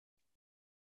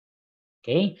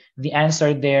 Okay? The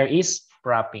answer there is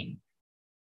propping.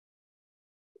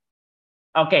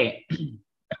 Okay.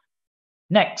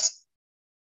 Next.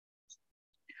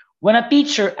 When a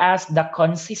teacher asks the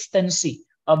consistency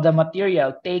of the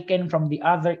material taken from the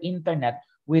other internet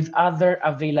with other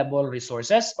available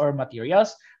resources or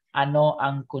materials, ano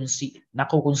ang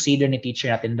nakukonsider ni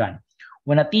teacher natin doon?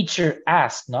 When a teacher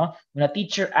asks, no? When a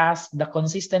teacher asks the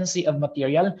consistency of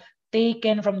material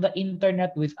taken from the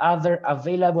internet with other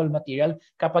available material,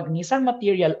 kapag isang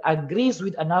material agrees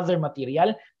with another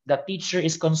material, the teacher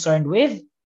is concerned with,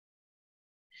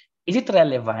 is it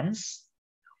relevance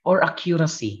or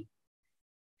accuracy?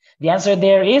 The answer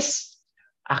there is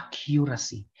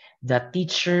accuracy. The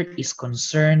teacher is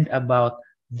concerned about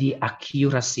the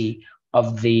accuracy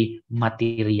of the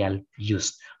material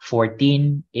used.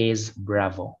 14 is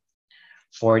bravo.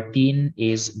 14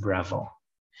 is bravo.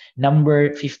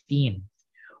 Number 15.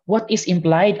 What is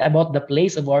implied about the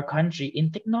place of our country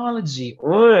in technology?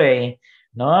 Uy,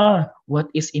 no?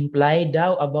 What is implied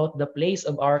daw about the place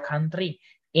of our country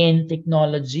in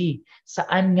technology?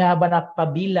 Saan nga ba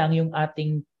napabilang yung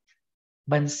ating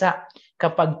bansa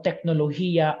kapag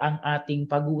teknolohiya ang ating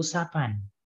pag-uusapan?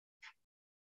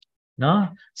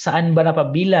 No? Saan ba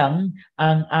napabilang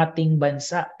ang ating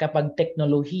bansa kapag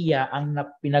teknolohiya ang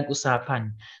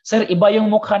pinag-usapan? Sir, iba yung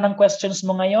mukha ng questions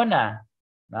mo ngayon ah.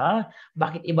 No?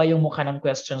 Bakit iba yung mukha ng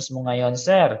questions mo ngayon,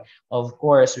 sir? Of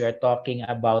course, we are talking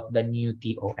about the new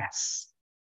TOS.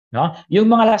 No? Yung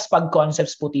mga last pag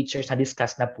concepts po, teachers, na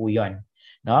discuss na po 'yon.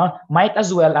 No? Might as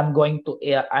well I'm going to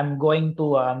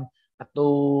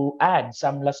add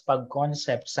some last pag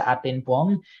concepts sa atin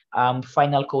pong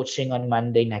final coaching on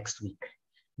Monday next week.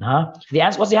 No?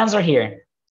 What's the answer here?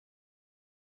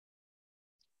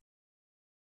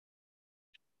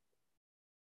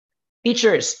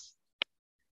 Teachers,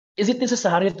 is it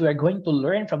necessary that we are going to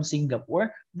learn from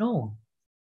Singapore? No.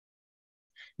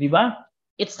 Di ba?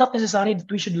 It's not necessary that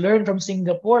we should learn from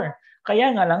Singapore.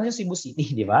 Kaya nga lang yung Cebu City,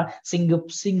 di ba? Cebu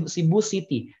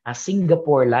City, a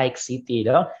Singapore-like city,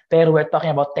 no? Pero we're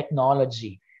talking about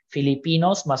technology.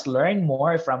 Filipinos must learn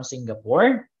more from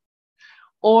Singapore,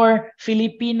 or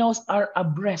Filipinos are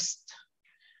abreast.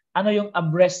 Ano yung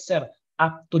abreast, sir?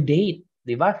 Up to date,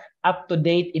 di ba? Up to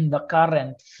date in the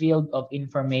current field of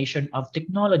information of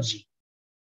technology.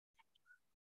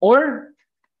 Or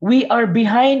we are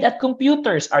behind at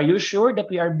computers. Are you sure that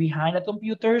we are behind at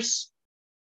computers?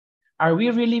 Are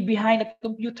we really behind at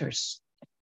computers?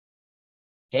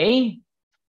 Okay?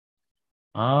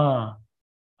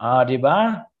 Di ba?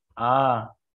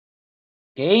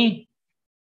 Okay?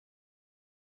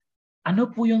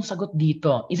 Ano po yung sagot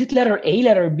dito? Is it letter A,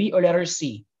 letter B, or letter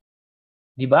C?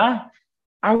 Di ba?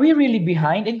 Are we really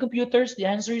behind in computers? The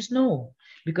answer is no.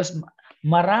 Because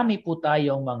marami po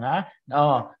tayong mga,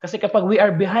 kasi kapag we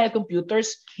are behind at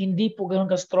computers, hindi po ganoon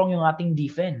ka-strong yung ating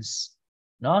defense.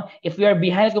 No? If we are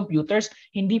behind at computers,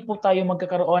 hindi po tayo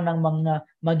magkakaroon ng mga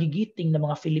magigiting na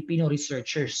mga Filipino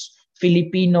researchers,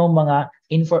 Filipino mga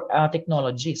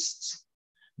technologists.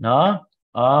 No?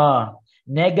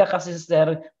 Nega kasi,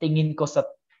 sir, tingin ko sa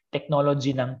technology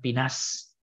ng Pinas.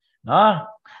 No?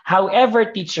 However,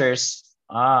 teachers,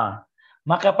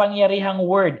 makapangyarihang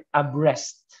word,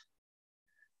 abreast.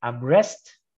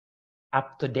 Abreast,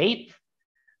 up to date.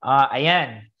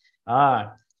 Ayan.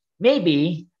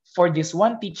 Maybe for this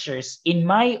one, teachers, in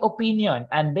my opinion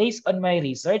and based on my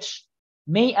research,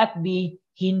 may at be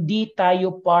hindi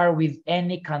tayo par with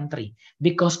any country.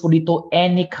 Because po dito,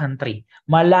 any country.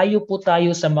 Malayo po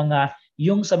tayo sa mga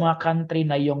country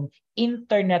na yung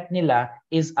internet nila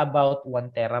is about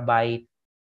 1 terabyte.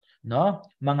 No?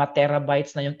 Mga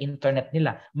terabytes na yung internet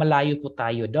nila. Malayo po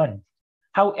tayo doon.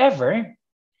 However,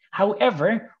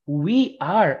 we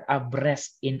are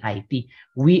abreast in IT.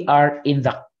 We are in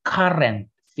the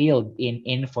current field in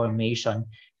information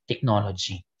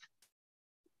technology.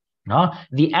 No?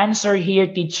 The answer here,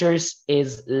 teachers,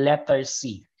 is letter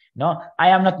C. No?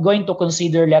 I am not going to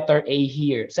consider letter A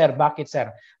here. Sir, bakit,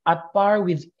 sir? At par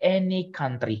with any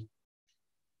country.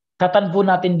 Tatan po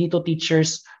natin dito,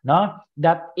 teachers, no,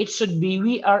 that it should be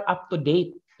we are up to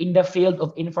date in the field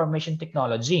of information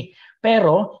technology.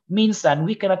 Pero minsan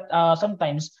we cannot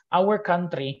sometimes our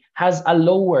country has a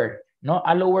lower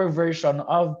version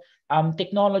of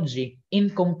technology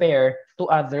in compare to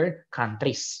other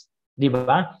countries. 'Di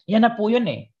ba? Yan na po 'yun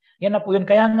eh. Yan na po 'yun.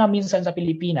 Kaya nga minsan sa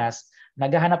Pilipinas,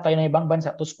 naghahanap tayo ng ibang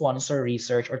bansa to sponsor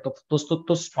research or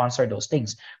to sponsor those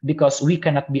things because we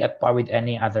cannot be at par with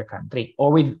any other country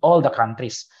or with all the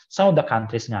countries. Some of the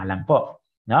countries nga lang po.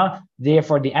 No?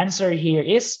 Therefore, the answer here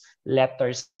is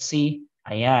letter C.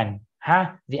 Ayan.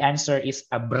 The answer is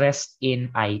abreast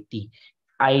in IT.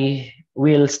 I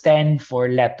will stand for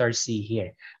letter C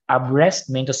here. Abreast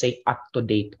means to say up to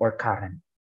date or current.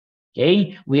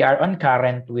 Okay? We are on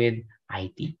current with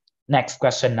IT. Next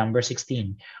question, number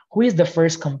 16. Who is the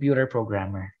first computer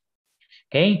programmer?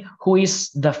 Okay? Who is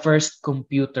the first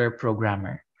computer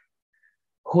programmer?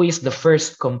 Who is the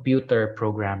first computer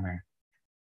programmer?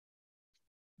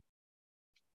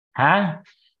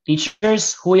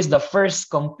 Teachers, who is the first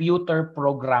computer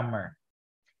programmer?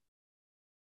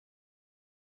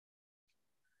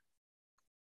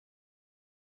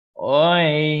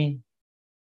 Oy.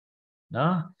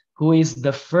 No? Who is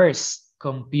the first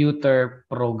computer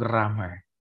programmer?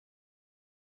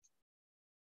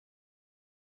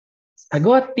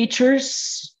 Sagot, teachers.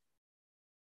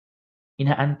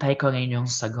 Inaantay ko ngayon yung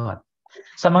sagot.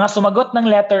 Sa mga sumagot ng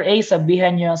letter A,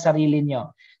 sabihan niyo ang sarili niyo.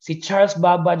 Si Charles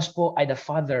Babbage po ay the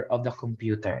father of the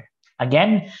computer.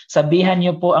 Again, sabihan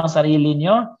niyo po ang sarili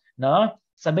niyo, no?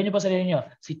 Sabihin niyo po sa sarili niyo,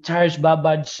 si Charles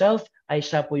Babbage self ay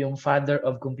siya po yung father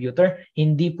of computer,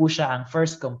 hindi po siya ang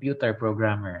first computer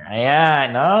programmer.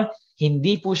 Ayan, no?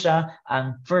 Hindi po siya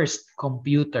ang first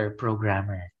computer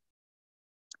programmer.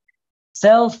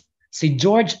 Si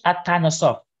George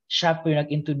Atanasoff, siya po yung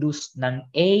nag-introduce ng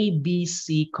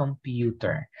ABC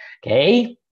computer.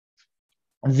 Okay?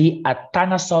 The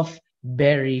Atanasoff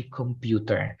Berry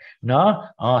computer. No?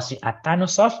 Si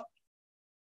Atanasoff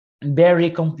Berry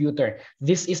computer.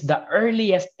 This is the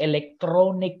earliest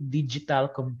electronic digital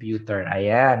computer.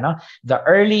 Ayan, no? The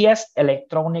earliest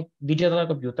electronic digital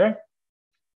computer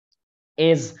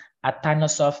is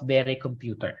Atanasoff Berry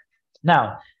computer.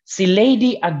 Now, si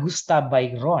Lady Augusta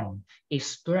Byron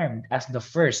is termed as the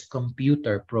first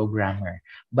computer programmer.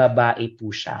 Babae po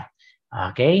siya.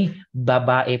 Okay?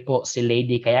 Babae po si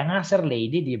Lady. Kaya nga, Sir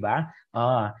Lady, di ba?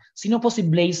 Sino po si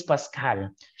Blaise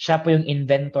Pascal? Siya po yung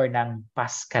inventor ng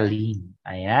Pascaline.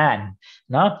 Ayan.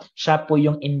 No? Siya po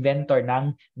yung inventor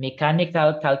ng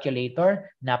mechanical calculator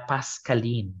na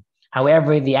Pascaline.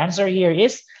 However, the answer here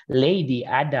is Lady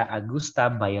Ada Augusta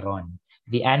Byron.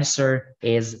 The answer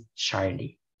is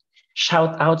Charlie.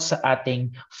 Shout out sa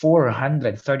ating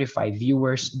 435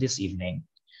 viewers this evening.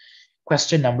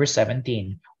 Question number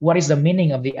 17. What is the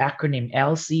meaning of the acronym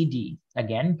LCD?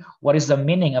 Again, what is the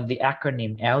meaning of the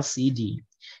acronym LCD?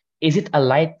 Is it a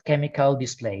light chemical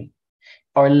display,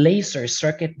 or laser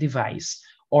circuit device,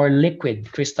 or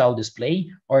liquid crystal display,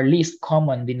 or least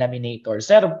common denominator?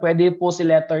 Sir, pwede po si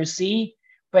letter C,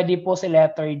 pwede po si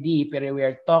letter D, pero we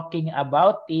are talking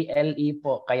about TLE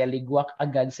po, kaya ligwak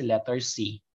agad si letter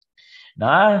C.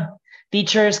 Na?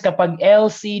 Teachers, kapag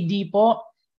LCD po,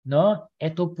 no,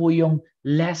 ito po yung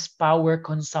less power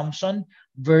consumption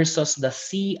versus the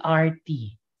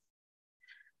CRT.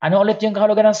 Ano ulit yung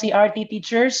kahulugan ng CRT,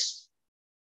 teachers?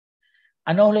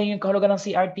 Ano ulit yung kahulugan ng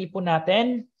CRT po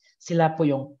natin? Sila po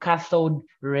yung cathode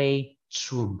ray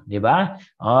tube, di ba?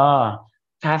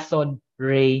 Cathode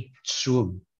ray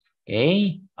tube.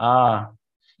 Okay?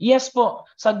 Yes po,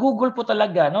 sa Google po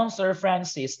talaga, no, Sir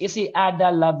Francis, is si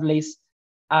Ada Lovelace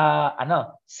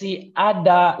si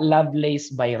Ada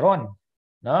Lovelace Byron,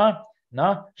 no?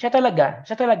 Siya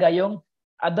talaga yung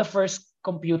the first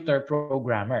computer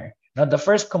programmer. No, the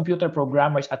first computer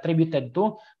programmer is attributed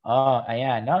to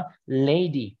ayan, no,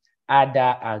 Lady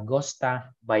Ada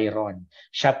Augusta Byron.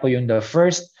 Siya po yung the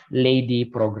first lady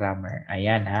programmer.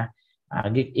 Ayan ha.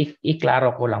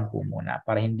 Iklaro ko lang po muna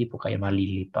para hindi po kayo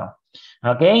malilito.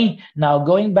 Okay? Now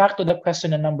going back to the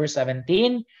question on number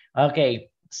 17.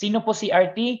 Okay, sino po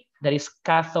CRT? That is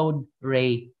cathode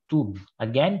ray tube.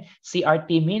 Again,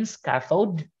 CRT means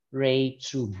cathode ray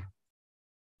tube.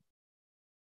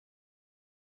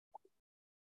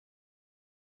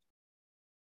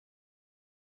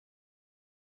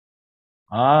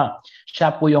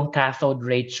 Siya po yung cathode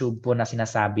ray tube po na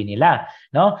sinasabi nila,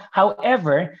 no?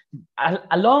 However,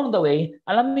 along the way,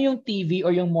 alam mo yung TV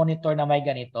or yung monitor na may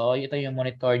ganito, ito yung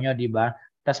monitor nyo, di ba?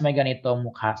 Tapos may ganito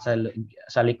mukha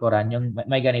sa likuran, yung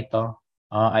may ganito.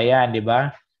 Ayan, di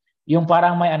ba? Yung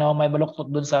parang may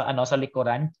baluktot dun sa sa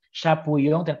likuran. Siya po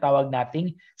yung tinatawag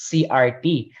nating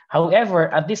CRT.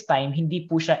 However, at this time, hindi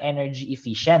po siya energy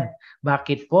efficient.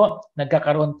 Bakit po?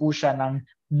 Nagkakaroon po siya ng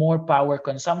more power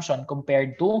consumption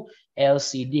compared to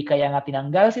LCD. Kaya nga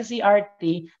tinanggal si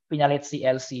CRT, pinalit si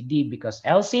LCD because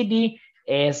LCD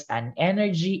is an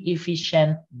energy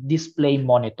efficient display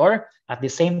monitor. At the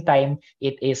same time,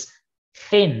 it is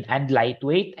thin and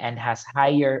lightweight and has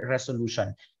higher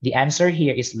resolution. The answer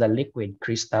here is the liquid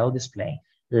crystal display,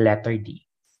 letter D.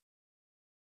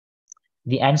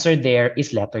 The answer there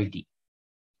is letter D.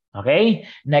 Okay,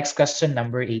 next question,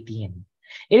 number 18.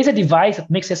 It is a device that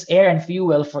mixes air and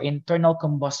fuel for internal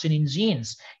combustion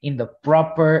engines in the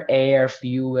proper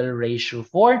air-fuel ratio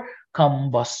for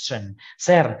combustion.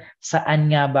 Sir,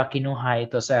 saan nga ba kinuha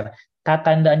ito, sir?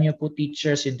 Tatandaan niyo po,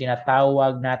 teachers, yung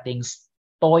tinatawag nating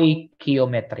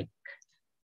stoichiometric.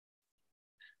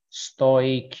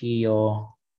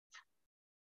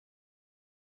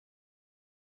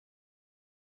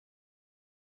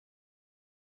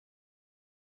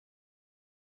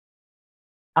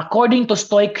 According to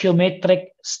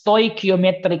stoichiometric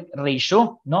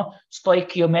ratio, no?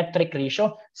 Stoichiometric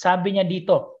ratio, sabi niya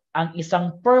dito, ang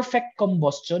isang perfect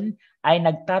combustion ay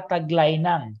nagtataglay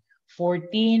ng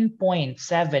 14.7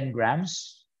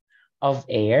 grams of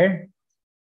air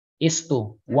is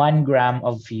to 1 gram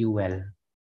of fuel.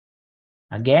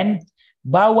 Again,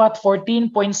 bawat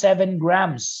 14.7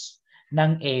 grams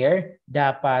ng air,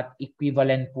 dapat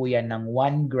equivalent po yan ng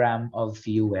 1 gram of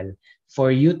fuel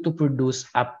for you to produce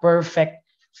a perfect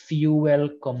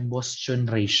fuel combustion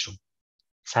ratio.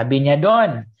 Sabi niya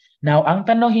doon. Now, ang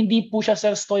tanong, hindi po siya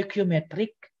sa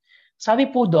stoichiometric. Sabi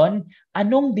po doon,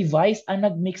 anong device ang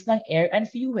nagmix ng air and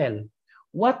fuel?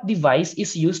 What device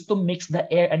is used to mix the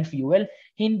air and fuel?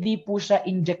 Hindi po siya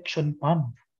injection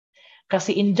pump.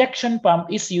 Kasi injection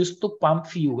pump is used to pump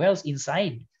fuels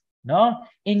inside. No?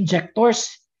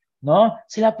 Injectors, no?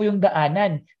 Sila po yung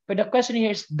daanan. But the question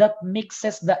here is that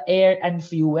mixes the air and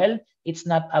fuel. It's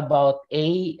not about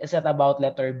A, it's not about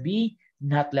letter B,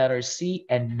 not letter C,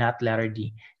 and not letter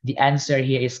D. The answer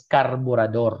here is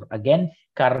carburador. Again,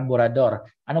 carburador.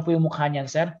 Ano po yung mukha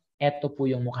niyan, sir? Ito po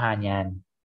yung mukha niyan.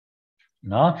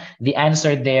 No? The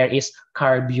answer there is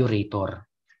carburetor.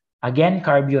 Again,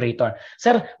 carburetor.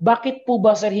 Sir, bakit po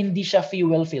ba, sir, hindi siya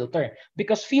fuel filter?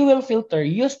 Because fuel filter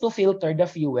used to filter the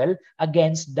fuel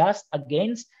against dust,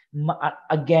 against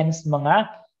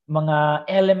mga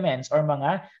elements or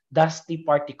mga dusty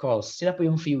particles. Sila po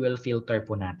yung fuel filter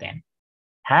po natin.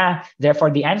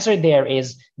 Therefore, the answer there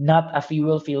is not a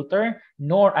fuel filter,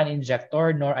 nor an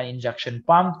injector, nor an injection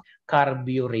pump,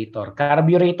 carburetor.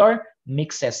 Carburetor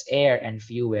mixes air and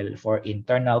fuel for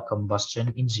internal combustion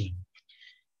engine.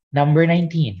 Number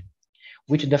 19,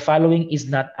 which the following is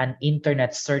not an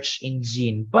internet search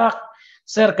engine. But,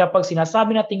 sir, kapag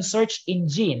sinasabi nating search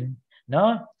engine,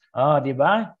 no? Di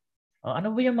ba?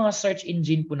 Ano ba yung mga search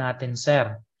engine po natin,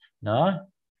 sir?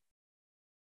 No?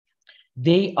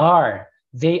 They are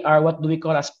what do we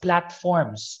call as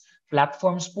platforms.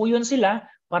 Platforms po yun sila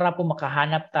para po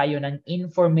makahanap tayo ng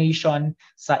information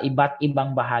sa iba't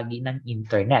ibang bahagi ng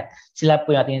internet. Sila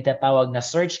po natin tinatawag na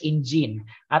search engine.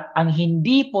 At ang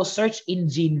hindi po search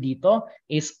engine dito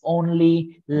is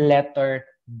only letter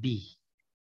B.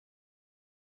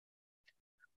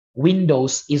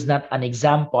 Windows is not an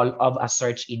example of a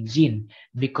search engine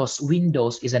because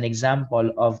Windows is an example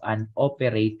of an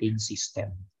operating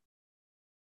system.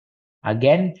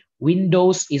 Again,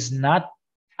 Windows is not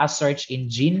a search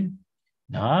engine.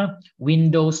 No?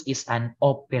 Windows is an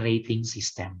operating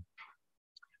system.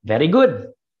 Very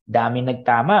good. Dami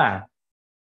nagtama.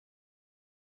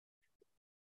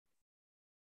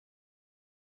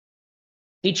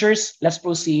 Teachers, let's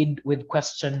proceed with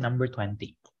question number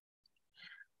 20.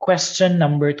 Question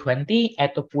number 20,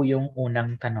 ito po yung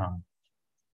unang tanong.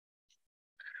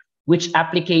 Which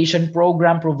application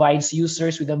program provides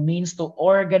users with a means to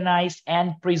organize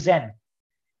and present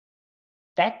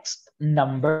text,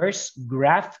 numbers,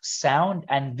 graph, sound,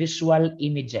 and visual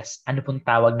images? Ano pong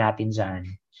tawag natin dyan?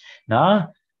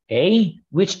 No? Okay.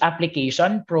 Which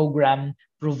application program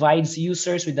provides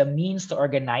users with a means to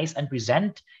organize and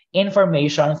present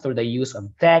information through the use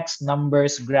of text,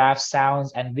 numbers, graphs,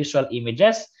 sounds, and visual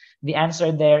images? The answer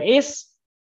there is,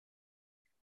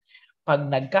 pag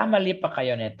nagkamali pa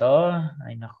kayo nito,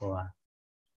 ay naku.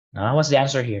 No? What's the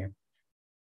answer here?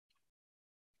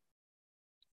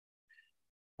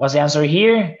 What's the answer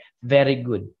here? Very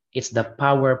good. It's the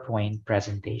PowerPoint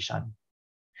presentation.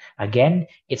 Again,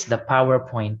 it's the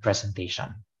PowerPoint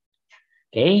presentation.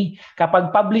 Okay?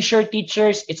 Kapag publisher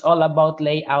teachers, it's all about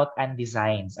layout and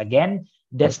designs. Again,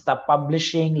 desktop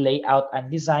publishing, layout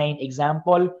and design.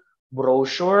 Example,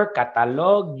 brochure,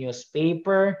 catalog,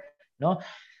 newspaper, no?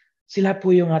 Sila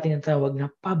po yung ating tawag na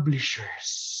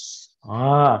publishers.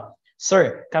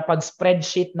 Sir, kapag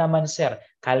spreadsheet naman, sir,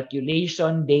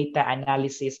 calculation, data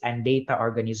analysis, and data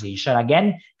organization.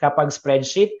 Again, kapag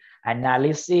spreadsheet,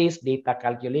 analysis, data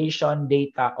calculation,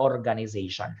 data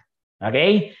organization.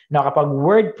 Okay? Now, kapag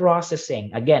word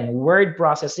processing, again, word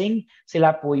processing,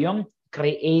 sila po yung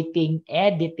creating,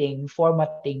 editing,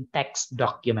 formatting text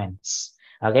documents.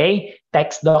 Okay?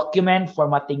 Text document,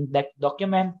 formatting text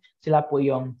document, sila po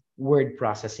yung word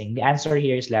processing. The answer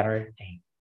here is letter A.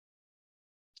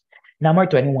 Number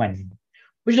 21.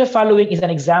 Which of the following is an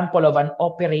example of an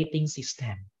operating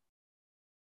system?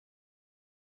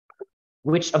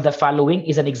 Which of the following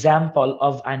is an example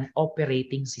of an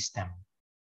operating system?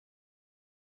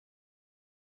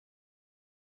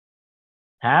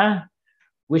 Huh?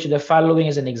 Which of the following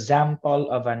is an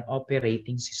example of an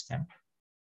operating system?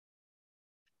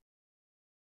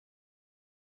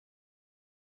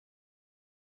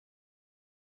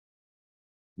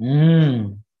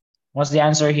 What's the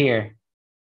answer here?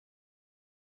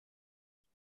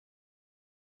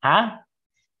 Huh?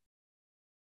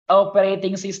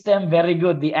 Operating system, very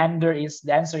good. The answer is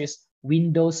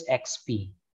Windows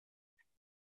XP.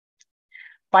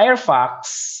 Firefox,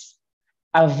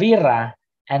 Avira,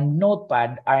 and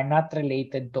Notepad are not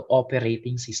related to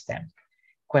operating system.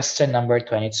 Question number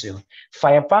 22.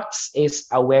 Firefox is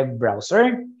a web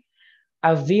browser.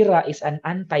 Avira is an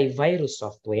antivirus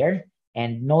software.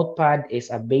 And Notepad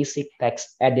is a basic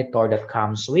text editor that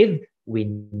comes with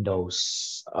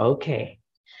Windows. Okay.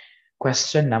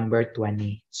 Question number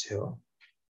 22.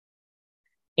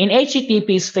 In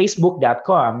HTTP's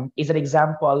Facebook.com is an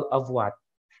example of what?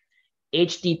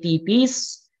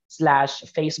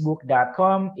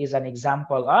 HTTPs/Facebook.com is an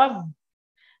example of?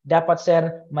 Dapat,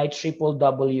 sir, may triple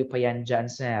W pa yan dyan,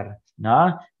 sir.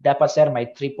 No? Dapat, sir,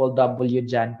 may triple W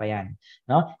dyan pa yan.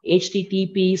 No?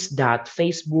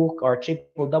 https.facebook or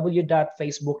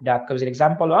www.facebook.com is an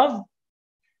example of?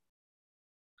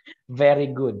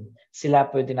 Very good. Sila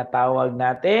po yung tinatawag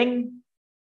nating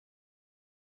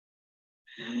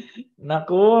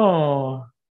naku.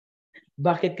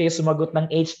 Bakit kayo sumagot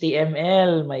ng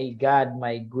HTML? My God,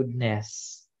 my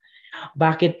goodness.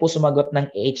 Bakit po sumagot ng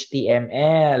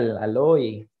HTML?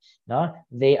 Aloy. No?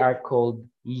 They are called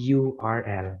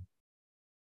URL.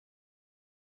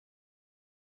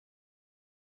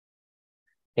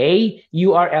 Okay?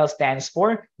 URL stands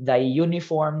for the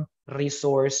Uniform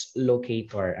Resource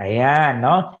Locator. Ayan,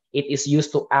 no? It is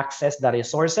used to access the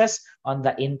resources on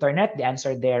the internet. The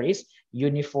answer there is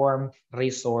Uniform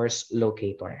Resource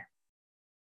Locator.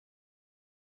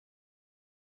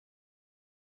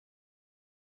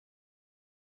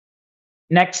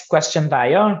 Next question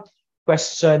tayo.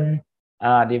 Question,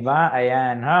 di ba?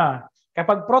 Ayan, ha?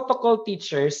 Kapag protocol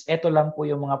teachers, ito lang po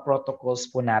yung mga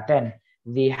protocols po natin.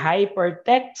 The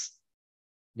hypertext,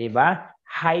 di ba?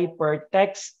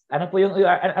 Hypertext. Ano po yung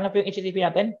HTTP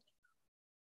natin?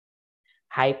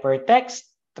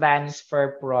 Hypertext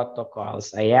Transfer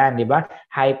Protocols. Ayan, di ba?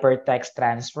 Hypertext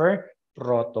Transfer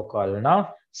Protocol,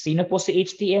 no? Sino po si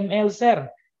HTML, sir?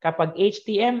 Kapag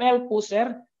HTML po,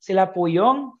 sir, sila po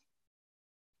yung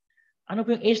ano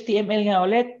po yung HTML nga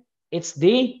ulit? It's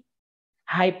the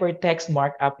Hypertext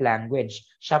Markup Language.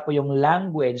 Siya po yung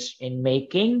language in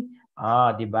making,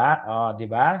 di ba? Di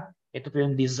ba? Ito po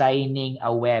yung designing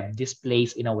a web,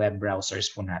 displays in a web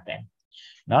browsers po natin.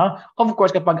 No? Of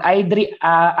course, kapag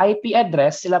IP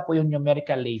address, sila po yung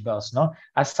numerical labels, no?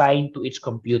 Assigned to each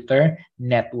computer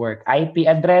network. IP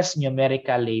address,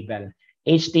 numerical label.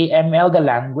 HTML, the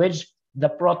language. The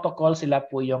protocol, sila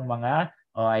po yung mga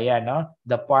ayan, no?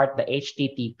 The part, the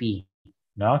HTTP,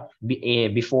 no?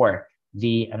 Before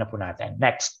the, ano po natin.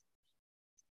 Next.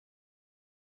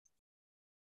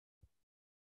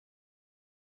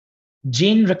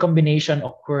 Gene recombination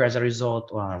occur as a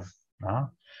result of,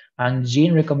 no? Ang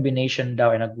gene recombination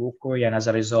daw ay nag-occur yan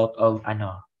as a result of,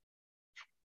 ano?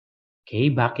 Okay,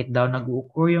 bakit daw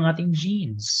nag-occur yung ating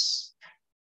genes?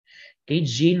 Okay,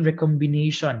 gene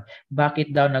recombination.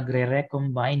 Bakit daw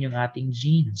nagre-recombine yung ating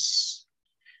genes?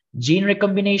 Gene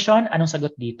recombination, anong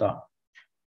sagot dito?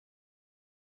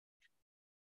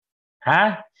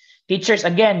 Ha? Teachers,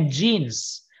 again,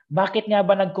 genes. Bakit nga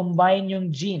ba nag-combine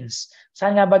yung genes?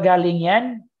 Saan nga ba galing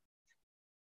yan?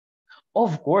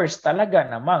 Of course, talaga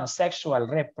namang sexual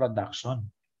reproduction.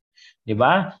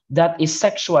 Diba? That is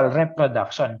sexual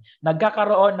reproduction.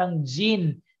 Nagkakaroon ng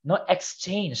gene, no,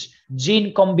 exchange,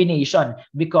 gene combination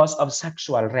because of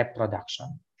sexual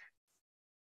reproduction.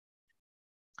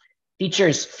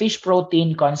 Teachers, fish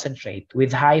protein concentrate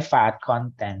with high fat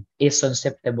content is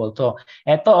susceptible to.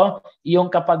 Ito,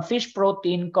 yung kapag fish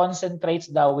protein concentrates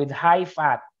daw with high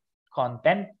fat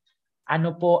content,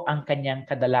 ano po ang kanyang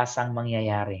kadalasang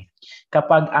mangyayari?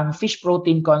 Kapag ang fish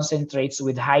protein concentrates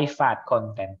with high fat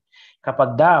content,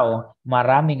 kapag daw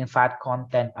maraming fat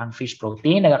content ang fish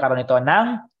protein, nagkakaroon ito ng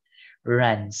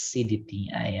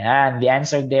rancidity. Ayan, the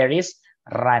answer there is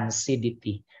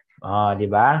rancidity. Oh, di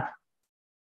ba?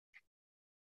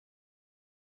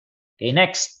 Okay,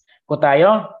 next. Po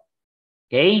tayo.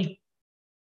 Okay.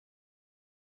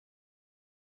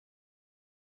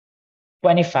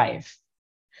 25.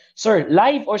 Sir,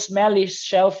 live or smelly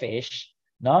shellfish,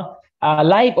 no?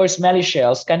 Live or smelly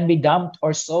shells can be dumped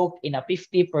or soaked in a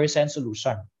 50%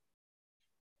 solution.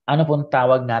 Ano pong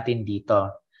tawag natin dito?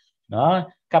 No?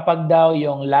 Kapag daw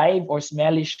yung live or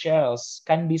smelly shells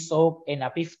can be soaked in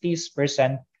a 50%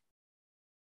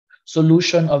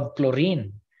 solution of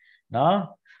chlorine,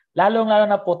 no? Lalong-lalo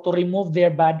na po to remove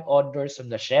their bad odors from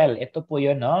the shell. Ito po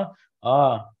 'yun, no?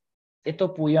 Oh,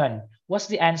 ito po 'yun. What's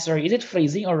the answer? Is it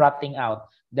freezing or rotting out?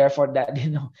 Therefore, that,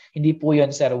 hindi po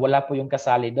 'yun, sir. Wala po yung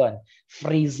kasali doon.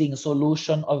 Freezing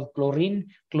solution of chlorine.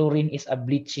 Chlorine is a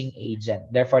bleaching agent.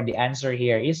 Therefore, the answer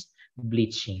here is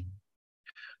bleaching.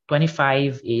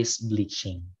 25 is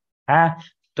bleaching.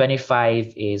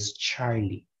 25 is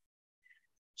Charlie.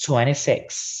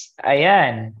 26.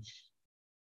 Ayan.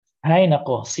 Ay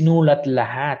nako, sinulat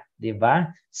lahat, 'di ba?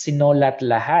 Sinulat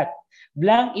lahat.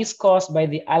 Blank is caused by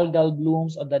the algal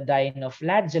blooms of the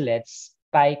dinoflagellates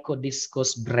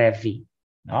Phycodiscus brevi.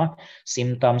 No?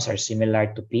 Symptoms are similar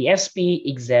to PSP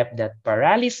except that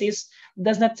paralysis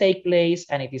does not take place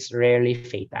and it is rarely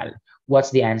fatal. What's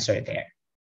the answer there?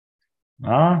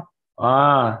 No?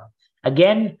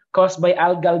 Again, caused by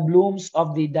algal blooms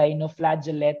of the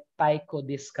dinoflagellate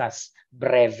Phycodiscus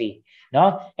brevi.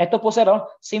 No? Ito po sir,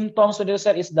 symptoms to this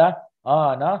sir is the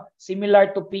no, similar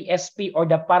to PSP or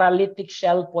the paralytic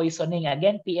shell poisoning.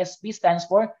 Again, PSP stands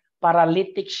for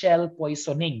paralytic shell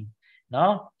poisoning.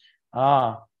 No?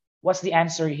 What's the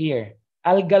answer here?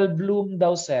 Algal bloom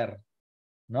daw sir.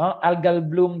 No? Algal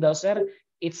bloom daw sir.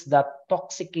 It's the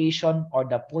toxication or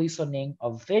the poisoning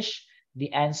of fish.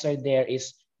 The answer there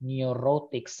is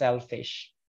neurotic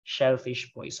shellfish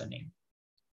poisoning.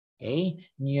 Okay?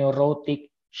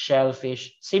 Neurotic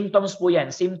shellfish. Symptoms po yan.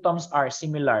 Symptoms are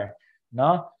similar.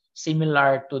 No?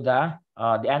 Similar to the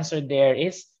answer there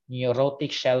is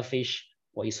neurotic shellfish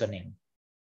poisoning.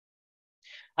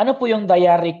 Ano po yung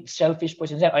diarrhea shellfish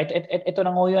poisoning? Ito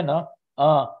na ngo yun, no?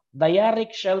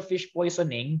 Diarrhea shellfish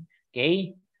poisoning,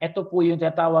 okay? Ito po yung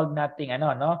tinatawag nating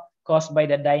no? Caused by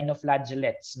the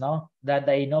dinoflagellates, no? The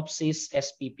Dinopsis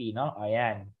spp, no?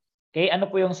 Ayan. Okay, ano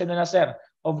po yung sinuna, sir?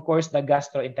 Of course, the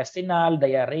gastrointestinal,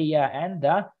 diarrhea, and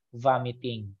the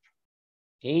vomiting.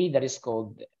 Okay, that is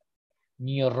called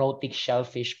neurotic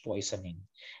shellfish poisoning.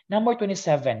 Number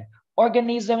 27,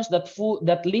 organisms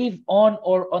that live on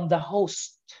or on the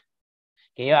host.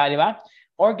 Okay, di ba?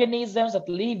 Organisms that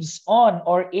lives on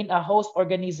or in a host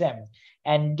organism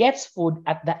and gets food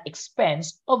at the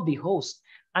expense of the host.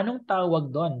 Anong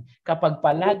tawag doon? Kapag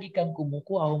palagi kang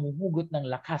kumukuha o humuhugot ng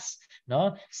lakas,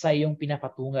 no, sa iyong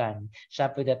pinapatungan,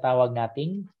 siya pinatawag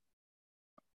nating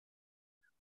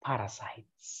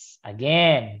parasites.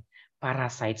 Again,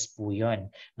 parasites po 'yon,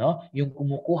 no? Yung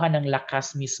kumukuha ng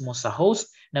lakas mismo sa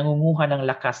host, nangunguha ng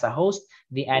lakas sa host,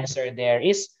 the answer there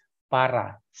is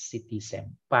parasitism,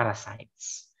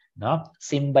 parasites, no?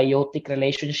 Symbiotic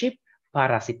relationship,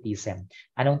 parasitism.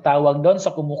 Anong tawag doon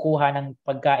sa kumukuha ng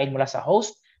pagkain mula sa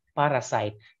host?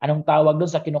 Parasite. Anong tawag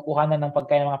doon sa kinukuhanan ng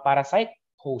pagkain ng mga parasite?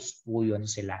 Host po 'yon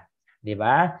sila, 'di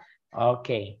ba?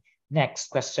 Okay.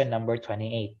 Next, question number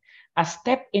 28. A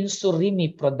step in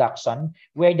surimi production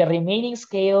where the remaining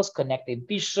scales, connective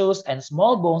tissues, and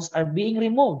small bones are being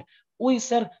removed. Uy,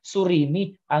 sir,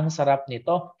 surimi. Ang sarap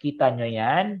nito. Kita nyo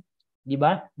yan? Di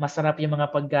ba? Masarap yung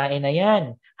mga pagkain na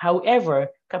yan.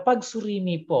 However, kapag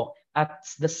surimi po at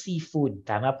the seafood,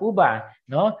 tama po ba?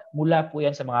 No? Mula po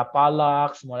yan sa mga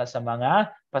pollocks, mula sa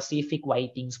mga Pacific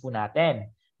whitings po natin.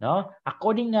 No?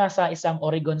 According nga sa isang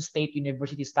Oregon State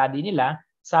University study nila,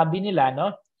 sabi nila,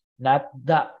 no, that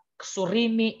the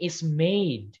surimi is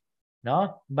made,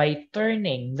 no, by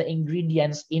turning the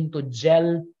ingredients into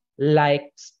gel-like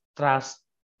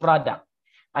product.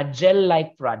 A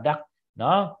gel-like product,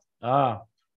 no?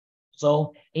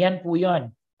 So, ayan po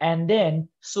 'yon. And then,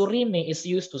 surimi is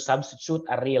used to substitute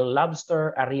a real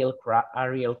lobster, a real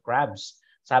crabs.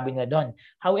 Sabi na doon.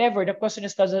 However, the question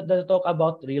is doesn't talk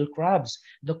about real crabs.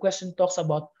 The question talks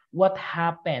about what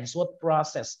happens, what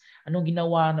process, anong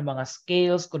ginawa ng mga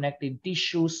scales, connective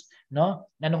tissues, no,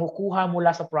 na nakukuha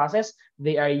mula sa process,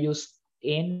 they are used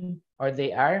in or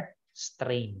they are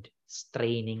strained.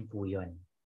 Straining po yun.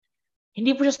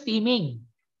 Hindi po siya steaming.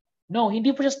 No,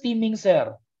 hindi po siya steaming,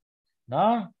 sir.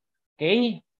 No?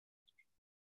 Okay?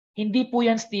 Hindi po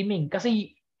yan steaming.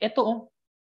 Kasi ito,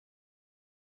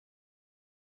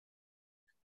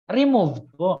 removed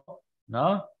po.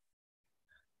 No?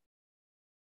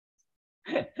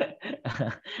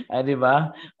 Di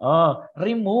ba? Oh,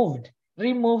 removed.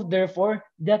 Removed, therefore,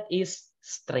 that is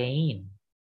strain.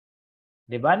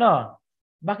 Di ba, no?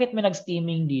 Bakit may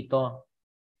nag-steaming dito?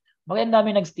 Bakit ang dami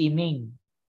nag-steaming?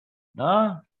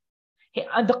 No?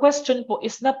 The question po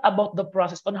is not about the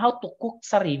process on how to cook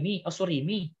sarimi o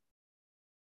surimi.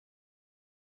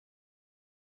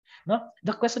 No?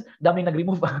 The question, dami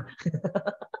nag-remove.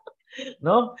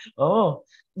 No? Oh.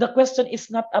 The question is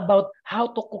not about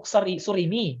how to cook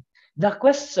surimi. The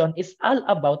question is all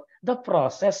about the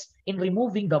process in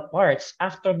removing the parts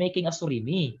after making a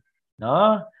surimi.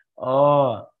 No?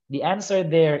 Oh, the answer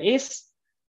there is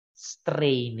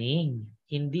straining.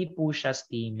 Hindi po siya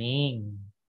steaming.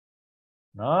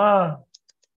 No?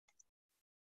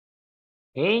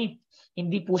 Okay?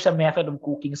 Hindi po siya method of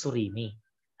cooking surimi.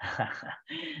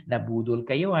 Nabudol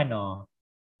kayo, ano?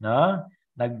 No?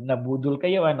 Nabudol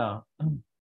kayo, ano?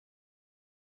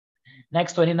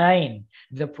 Next, 29.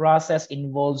 The process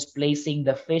involves placing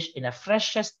the fish in a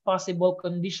freshest possible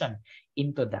condition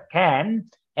into the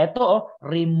can. Ito,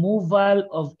 removal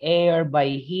of air by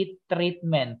heat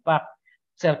treatment.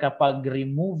 Sir, kapag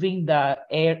removing the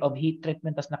air of heat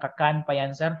treatment, tas nakakan pa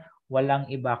yan, sir, walang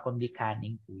iba kundi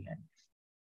canning po yan.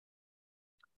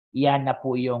 Yan na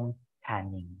po yung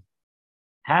canning.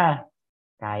 Ha?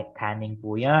 Canning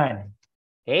po yan.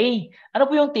 Okay? Ano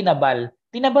po yung tinabal?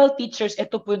 Tinabal, teachers,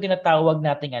 ito po yung tinatawag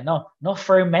nating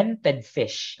fermented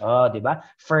fish. Oh, di ba?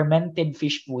 Fermented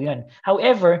fish po 'yun.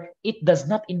 However, it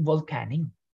does not involve canning.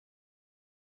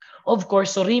 Of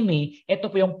course, surimi,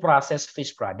 ito po yung processed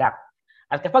fish product.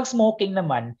 At kapag smoking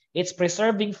naman, it's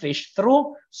preserving fish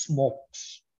through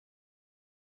smokes.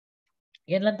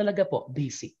 Yan lang talaga po,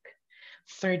 basic.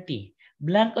 30.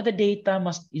 Blank of the data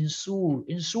must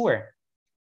ensure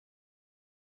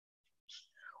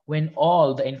when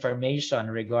all the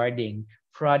information regarding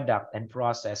product and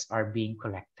process are being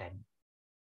collected.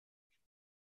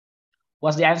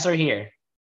 What's the answer here?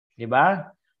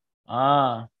 Diba?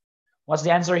 What's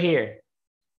the answer here?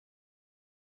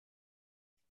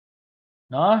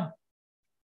 No?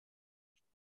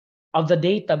 Of the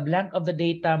data, blank of the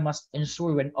data must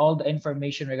ensure when all the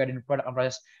information regarding the product and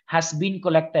process has been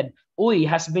collected.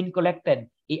 Has been collected.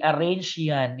 I-arrange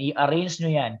yan. I-arrange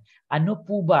nyo yan. Ano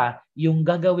po ba yung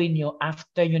gagawin nyo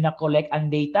after nyo na-collect ang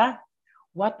data?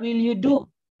 What will you do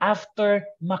after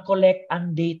ma-collect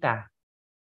ang data?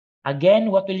 Again,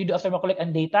 what will you do after ma-collect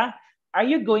ang data? Are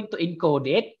you going to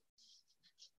encode it?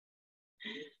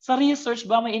 Sa research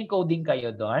ba may encoding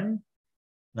kayo doon?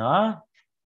 No?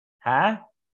 Ha?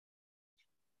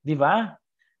 Di ba?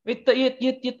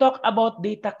 You talk about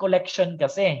data collection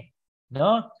kasi.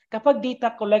 No? Kapag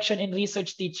data collection in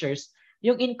research, teachers,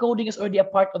 yung encoding is already a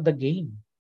part of the game.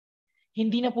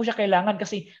 Hindi na po siya kailangan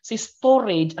kasi si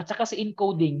storage at saka si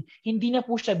encoding, hindi na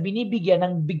po siya binibigyan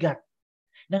ng bigat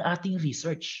ng ating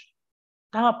research.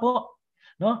 Tama po.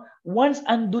 No? Once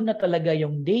andun na talaga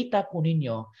yung data po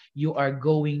ninyo, you are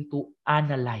going to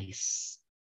analyze.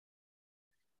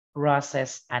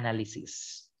 Process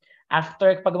analysis.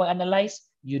 After pag mag-analyze,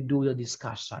 you do the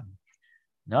discussion.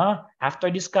 No?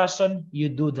 After discussion, you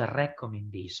do the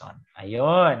recommendation.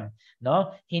 Ayun.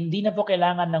 No? Hindi na po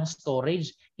kailangan ng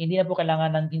storage, hindi na po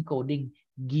kailangan ng encoding,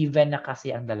 given na kasi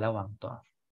ang dalawang to.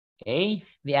 Okay?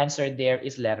 The answer there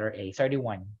is letter A,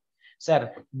 31.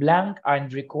 Sir, blank and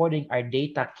recording are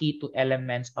data key to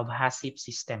elements of HACCP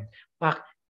system.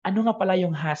 Ano nga pala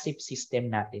yung HACCP system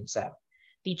natin, sir?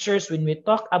 Teachers, when we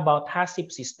talk about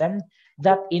HACCP system,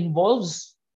 that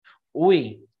involves,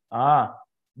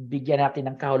 bigyan natin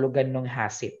ng kahulugan ng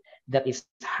HACCP. That is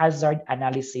hazard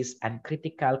analysis and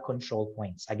critical control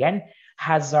points. Again,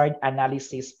 hazard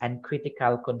analysis and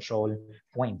critical control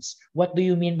points. What do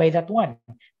you mean by that one?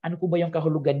 Ano po ba yung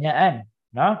kahulugan niyaan?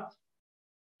 No?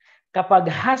 Kapag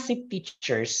HACCP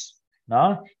teachers,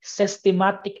 no,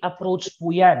 systematic approach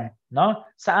po yan. No?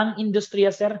 Saang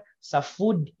industriya, sir? Sa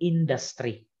food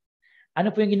industry.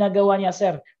 Ano po yung ginagawa niya,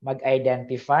 sir?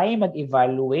 Mag-identify,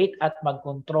 mag-evaluate, at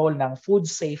mag-control ng food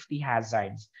safety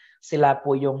hazards. Sila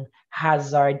po yung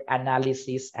hazard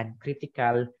analysis and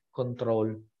critical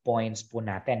control points po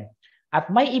natin.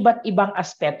 At may iba't ibang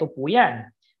aspeto po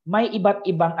yan. May iba't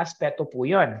ibang aspeto po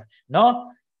yun.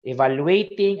 No?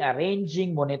 Evaluating,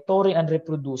 arranging, monitoring, and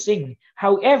reproducing.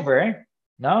 However,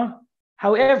 No?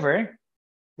 However,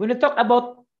 when we talk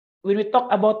about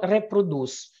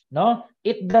reproduce, no,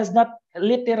 it does not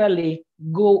literally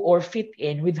go or fit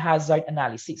in with hazard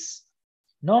analysis.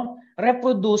 No,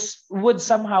 reproduce would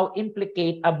somehow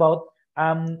implicate about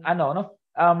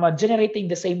generating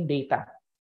the same data.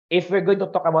 If we're going to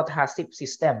talk about HACCP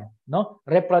system, no,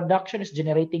 reproduction is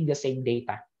generating the same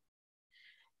data.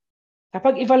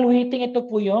 Kapag evaluating, ito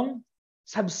po yung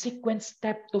subsequent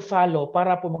step to follow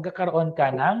para po magkakaroon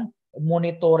ka ng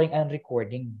monitoring and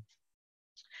recording.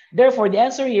 Therefore, the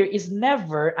answer here is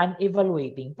never an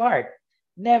evaluating part.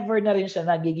 Never na rin siya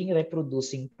nagiging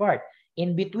reproducing part.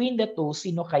 In between the two,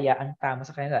 sino kaya ang tama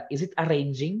sa kanila? Is it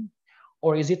arranging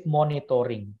or is it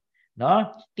monitoring?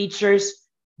 No? Teachers,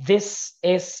 this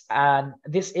is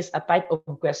a type of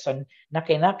question na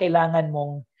kailangan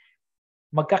mong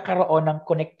magkakaroon ng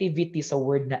connectivity sa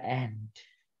word na and.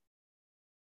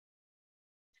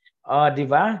 Di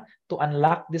ba? To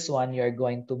unlock this one, you're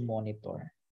going to monitor.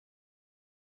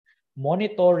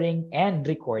 Monitoring and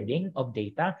recording of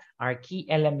data are key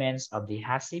elements of the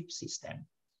HACCP system.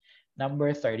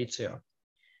 Number 32.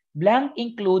 Blank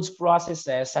includes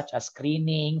processes such as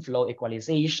screening, flow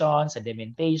equalization,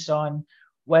 sedimentation,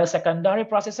 while secondary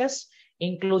processes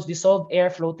includes dissolved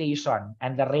air flotation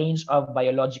and the range of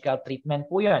biological treatment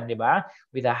po yun, di ba?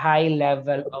 With a high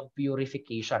level of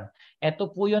purification. Ito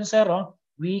po yun, sir,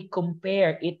 we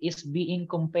compare, it is being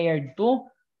compared to,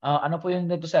 ano po yun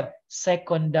dito, sir?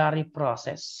 Secondary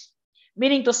process.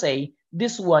 Meaning to say,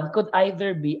 this one could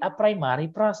either be a primary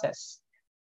process.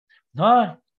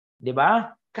 No, di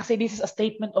ba? Kasi this is a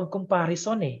statement of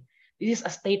comparison eh. This is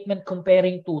a statement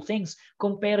comparing two things,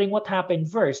 comparing what happened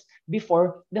first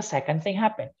before the second thing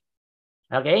happened.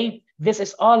 Okay? This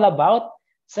is all about,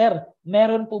 sir,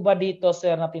 meron po ba dito,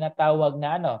 sir, na tinatawag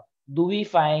na ano? Do we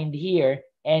find here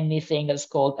anything that's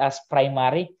called as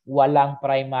primary? Walang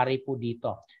primary po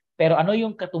dito. Pero ano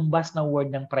yung katumbas na word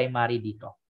ng primary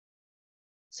dito?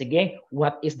 Sige,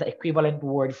 what is the equivalent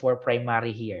word for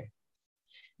primary here?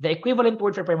 The equivalent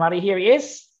word for primary here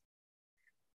is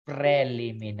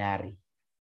preliminary.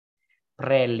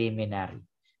 Preliminary.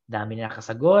 Dami na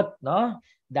nakasagot, no?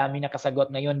 Dami na nakasagot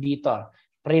ngayon dito.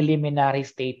 Preliminary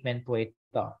statement po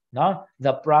ito, no?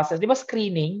 The process, di ba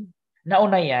screening,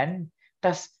 nauna yan,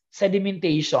 tas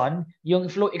sedimentation,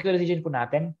 yung flow equalization po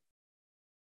natin,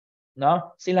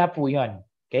 no? Sila po yun.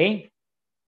 Okay?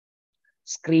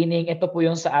 Screening, ito po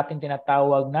yung sa ating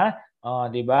tinatawag na,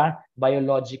 di ba?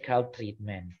 Biological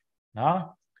treatment,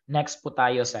 no? Next po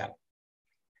tayo sa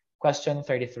question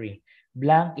 33.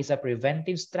 Blank is a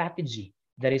preventive strategy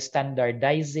that is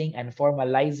standardizing and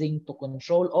formalizing to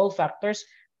control all factors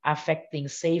affecting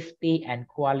safety and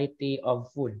quality of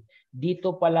food.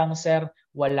 Dito pa lang, sir,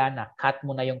 wala na. Cut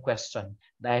mo na yung question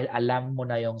dahil alam mo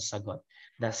na yung sagot.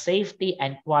 The safety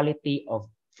and quality of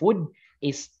food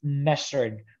is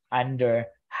measured under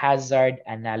hazard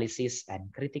analysis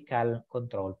and critical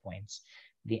control points.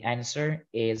 The answer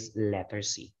is letter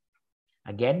C.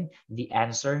 Again, the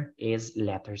answer is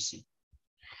letter C.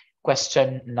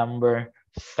 Question number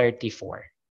 34.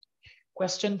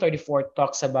 Question 34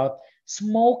 talks about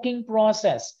smoking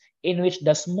process in which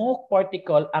the smoke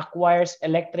particle acquires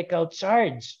electrical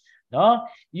charge. No?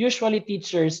 Usually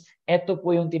teachers, ito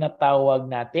po yung tinatawag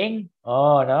nating,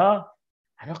 no?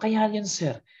 Ano kaya yan,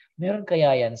 sir? Meron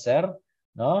kaya yan, sir?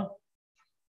 No?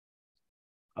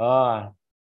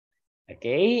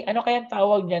 Okay. Ano kaya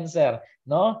tawag niyan, sir?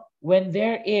 No? When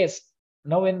there is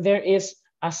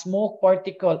a smoke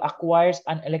particle acquires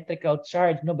an electrical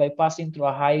charge, no, by passing through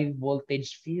a high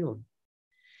voltage field.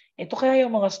 Ito kaya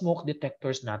yung mga smoke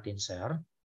detectors natin, sir?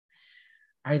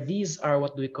 These are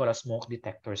what do we call a smoke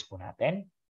detectors po natin?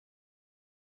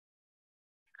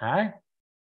 Ha?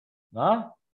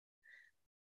 No?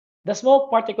 The smoke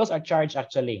particles are charged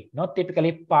actually, not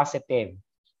typically positive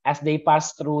as they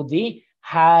pass through the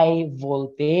high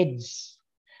voltage.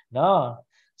 No?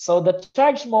 So the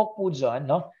charged smoke po dyan,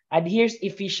 no, adheres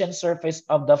efficient surface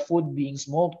of the food being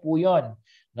smoked po yun.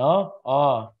 No?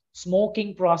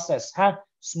 Smoking process, ha?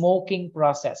 Smoking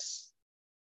process.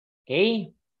 Okay?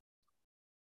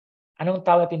 Anong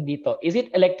tawag natin dito? Is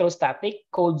it electrostatic,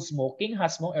 cold smoking,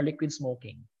 hot smoke, or liquid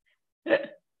smoking?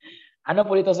 Ano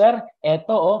po dito, sir?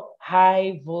 Ito,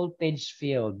 high voltage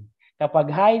field. Kapag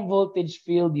high voltage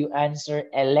field, you answer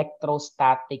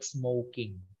electrostatic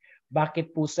smoking.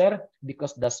 Bakit po, sir?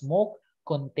 Because the smoke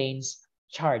contains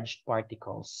charged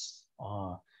particles.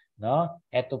 No?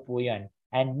 Ito po yan.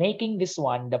 And making this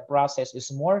one, the process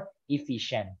is more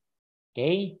efficient.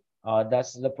 Okay?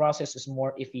 The process is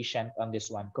more efficient on this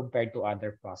one compared to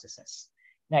other processes.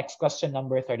 Next, question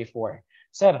number 34.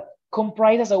 Sir,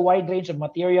 comprises a wide range of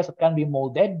materials that can be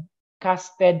molded,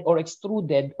 casted, or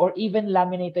extruded, or even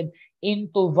laminated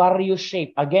into various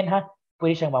shape. Again ha,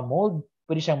 pwede siyang ma-mold,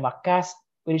 pwede siyang ma-cast,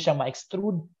 pwede siyang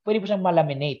ma-extrude, pwede po siyang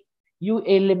ma-laminate. You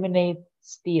eliminate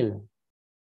steel.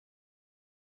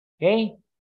 Okay?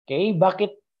 Okay,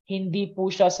 bakit hindi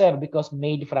po siya, sir? Because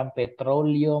made from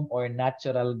petroleum or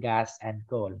natural gas and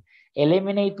coal.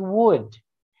 Eliminate wood.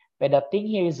 But the thing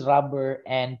here is rubber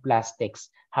and plastics.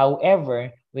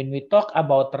 However, when we talk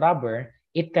about rubber,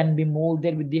 it can be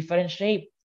molded with different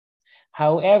shape.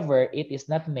 However, it is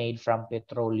not made from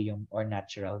petroleum or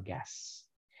natural gas.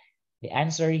 The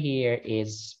answer here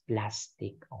is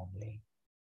plastic only.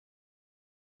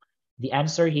 The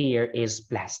answer here is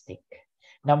plastic.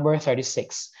 Number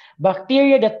 36.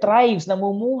 Bacteria that thrives,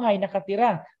 namumuhay,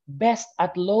 nakatira, best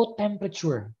at low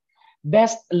temperature.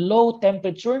 Best low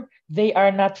temperature, they are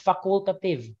not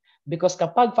facultative. Because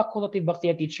kapag facultative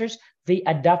bacteria, teachers, they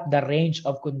adapt the range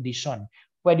of condition.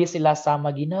 Pwede sila sa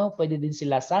maginaw, pwede din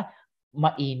sila sa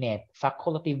mainit.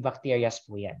 Facultative bacteria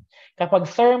po yan. Kapag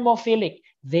thermophilic,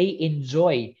 they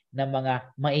enjoy na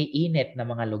mga maiinit na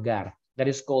mga lugar. That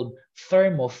is called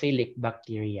thermophilic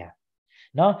bacteria.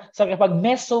 No? So kapag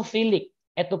mesophilic,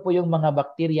 ito po yung mga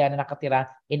bacteria na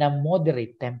nakatira in a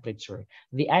moderate temperature.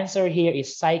 The answer here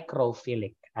is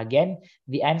psychrophilic. Again,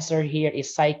 the answer here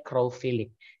is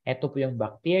psychrophilic. Ito po yung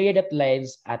bacteria that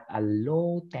lives at a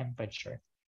low temperature.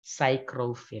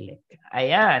 Psychrophilic.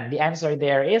 Ayan, the answer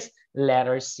there is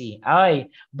letter C.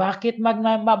 Ay, bakit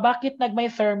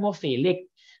nagmay thermophilic?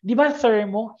 Di ba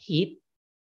thermo, heat?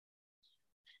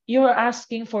 You're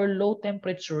asking for low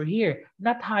temperature here,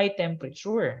 not high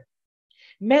temperature.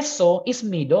 Meso is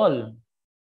middle.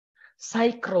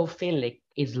 Psychrophilic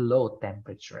is low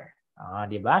temperature.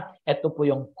 Di ba? Ito po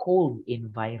yung cold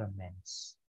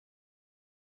environments.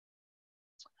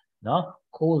 No?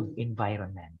 Cold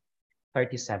environment.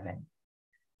 37.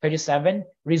 37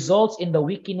 results in the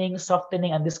weakening,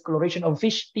 softening, and discoloration of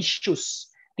fish tissues.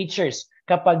 Teachers,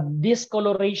 kapag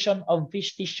discoloration of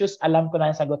fish tissues, alam ko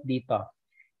na ang sagot dito.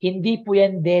 Hindi po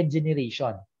yan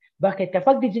degeneration. Bakit?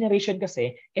 Kapag degeneration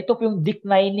kasi, ito po yung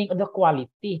declining of the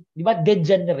quality. Di ba?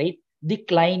 Degenerate,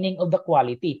 declining of the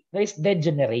quality. That is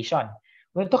degeneration.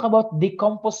 When we talk about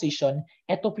decomposition,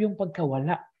 ito po yung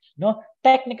pagkawala. No?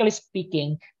 Technically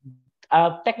speaking,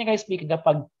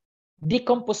 kapag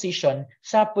decomposition,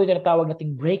 siya po yung tinatawag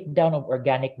nating breakdown of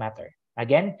organic matter.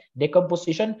 Again,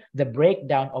 decomposition, the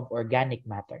breakdown of organic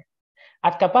matter.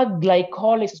 At kapag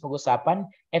glycolysis pag-usapan,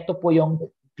 ito po yung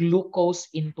glucose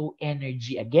into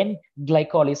energy. Again,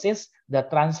 glycolysis, the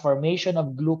transformation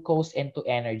of glucose into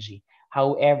energy.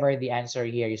 However, the answer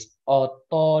here is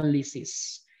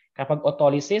autolysis. Kapag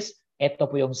autolysis, ito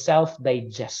po yung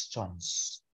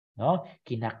self-digestions. No?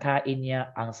 Kinakain niya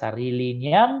ang sarili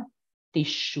niyang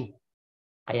tissue.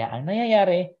 Kaya ang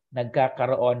nangyayari,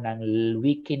 nagkakaroon ng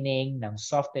weakening, ng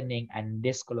softening, and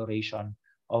discoloration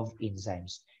of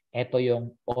enzymes. Ito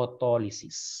yung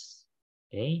autolysis.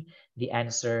 Okay? The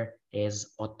answer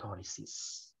is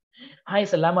autolysis. Hi,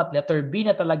 salamat. Letter B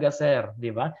na talaga, sir.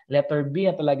 Di ba? Letter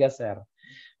B na talaga, sir.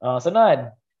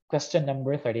 Sunod. Question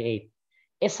number 38.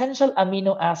 Essential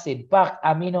amino acid.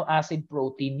 Amino acid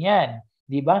protein yan.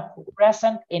 Di ba?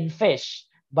 Present in fish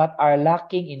but are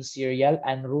lacking in cereal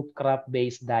and root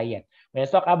crop-based diet. When I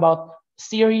talk about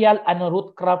cereal and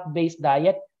root crop-based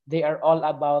diet, they are all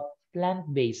about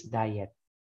plant-based diet.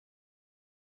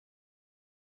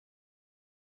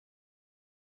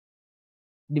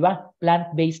 Di ba?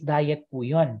 Plant-based diet po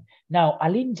yun. Now,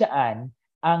 alin dyan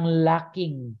ang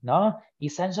lacking, no?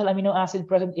 Essential amino acid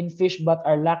present in fish but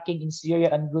are lacking in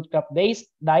cereal and root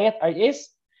crop-based diet is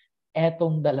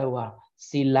etong dalawa.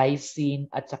 Si lysine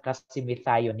at saka si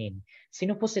methionine.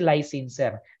 Sino po si lysine,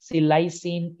 sir? Si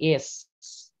lysine is,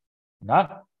 no?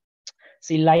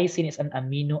 Si lysine is an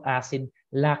amino acid,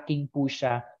 lacking po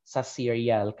siya sa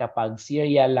cereal kapag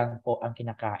cereal lang po ang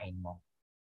kinakain mo.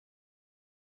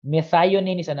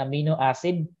 Methionine is an amino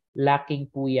acid, lacking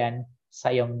po yan sa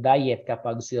iyong diet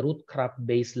kapag si root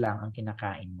crop-based lang ang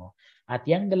kinakain mo. At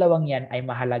yung dalawang yan ay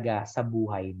mahalaga sa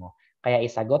buhay mo. Kaya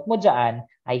isagot mo dyan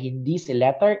ay hindi si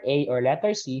letter A or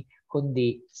letter C,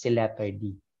 kundi si letter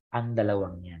D. Ang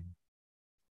dalawang yan.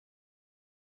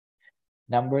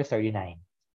 Number 39.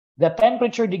 The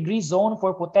temperature degree zone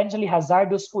for potentially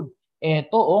hazardous food.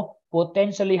 Ito,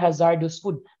 potentially hazardous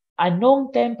food. Anong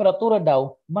temperatura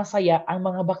daw masaya ang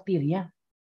mga bakterya?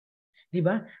 Di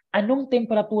ba? Anong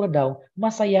temperatura daw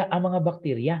masaya ang mga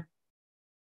bakterya?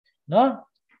 No?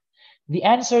 The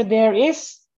answer there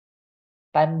is,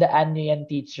 tandaan nyo yan,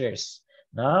 teachers.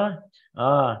 No?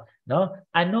 No?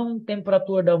 Anong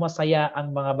temperatura daw masaya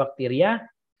ang mga bakterya?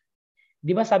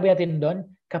 Di ba sabi natin doon,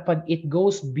 kapag it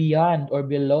goes beyond or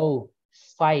below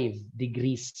 5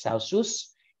 degrees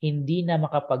Celsius, hindi na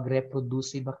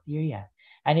makapag-reproduce si bacteria.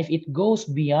 And if it goes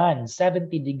beyond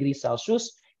 70 degrees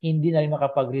Celsius, hindi na rin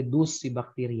makapag-reduce si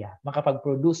bacteria,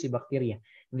 makapag-produce si bacteria.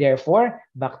 Therefore,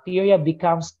 bacteria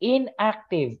becomes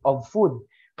inactive of food.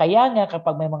 Kaya nga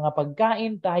kapag may mga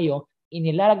pagkain tayo,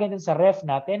 inilalagay natin sa ref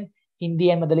natin,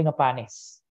 hindi yan madaling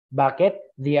mapanis.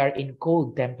 Bakit? They are in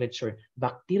cold temperature.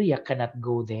 Bacteria cannot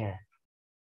go there.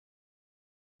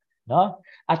 No?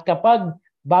 At kapag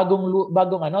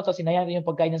bagong ano, so sinayang yung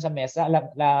pagkain sa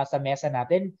mesa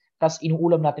natin, tapos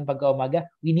inuulam natin pagka-umaga,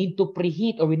 we need to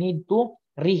preheat or we need to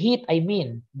reheat,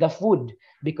 the food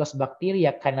because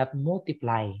bacteria cannot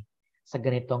multiply sa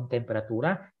ganitong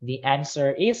temperatura. The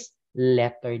answer is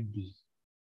letter D.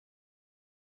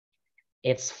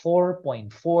 It's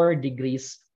 4.4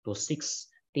 degrees to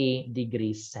 60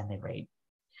 degrees centigrade.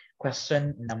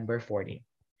 Question number 40.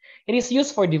 It is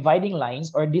used for dividing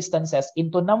lines or distances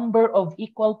into number of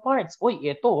equal parts. Uy,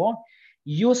 ito,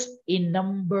 used in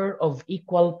number of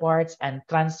equal parts and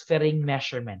transferring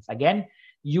measurements. Again,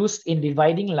 used in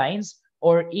dividing lines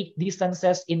or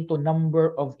distances into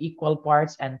number of equal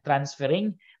parts and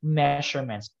transferring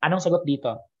measurements. Anong sagot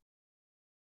dito?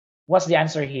 What's the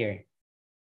answer here?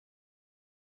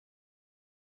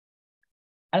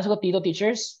 Anong sagot dito,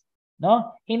 teachers?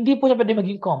 No? Hindi po siya pwede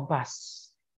maging compass.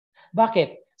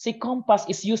 Bakit? Si compass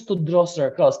is used to draw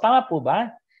circles. Tama po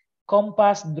ba?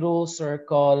 Compass, draw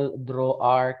circle, draw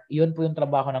arc. Yun po yung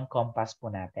trabaho ng compass po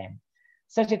natin.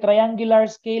 Sir, si triangular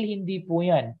scale, hindi po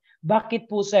yan. Bakit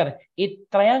po, sir?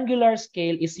 Triangular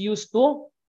scale is used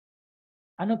to,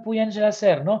 ano po yan sila,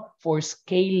 sir? No? For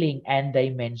scaling and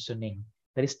dimensioning.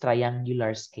 That is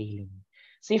triangular scaling.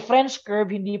 Si French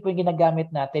curve, hindi po yung ginagamit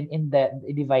natin in the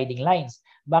dividing lines.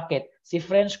 Bakit? Si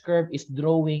French curve is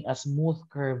drawing a smooth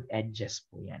curved edges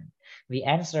po yan. The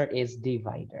answer is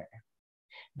divider.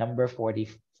 Number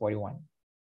 41.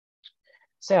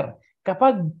 Sir,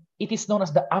 kapag it is known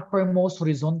as the uppermost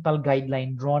horizontal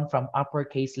guideline drawn from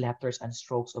uppercase letters and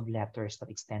strokes of letters that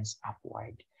extends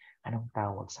upward, anong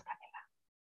tawag sa kanila?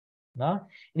 No?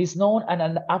 It is known as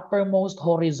an uppermost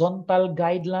horizontal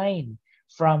guideline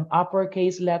from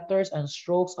uppercase letters and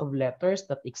strokes of letters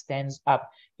that extends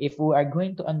up. If we are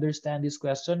going to understand this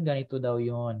question, ganito daw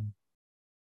yun.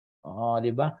 Oh,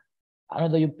 di ba?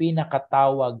 Ano daw yung ang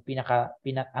tawag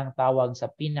sa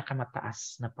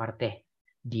pinakamataas na parte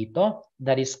dito?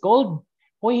 That is called,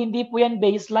 hindi po yan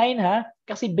baseline ha,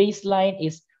 kasi baseline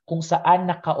is kung saan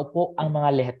nakaupo ang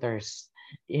mga letters.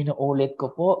 Inuulit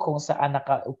ko po, kung saan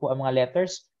nakaupo ang mga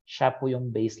letters, siya po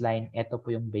yung baseline. Ito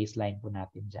po yung baseline po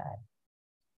natin dyan.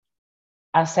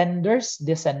 Ascenders,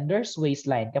 descenders,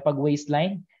 waistline. Kapag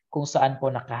waistline, kung saan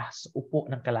po nakaupo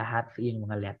ng kalahat yung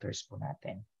mga letters po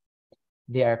natin.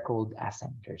 They are called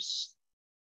ascenders.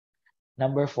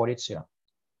 Number 42.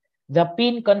 The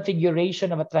pin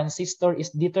configuration of a transistor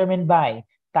is determined by,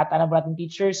 tatanong po natin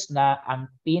teachers na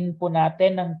ang pin po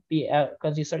natin ng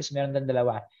transistor is meron ng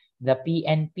dalawa. The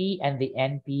PNP and the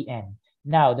NPN.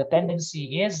 Now, the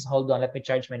tendency is, hold on, let me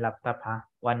charge my laptop ha.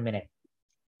 1 minute.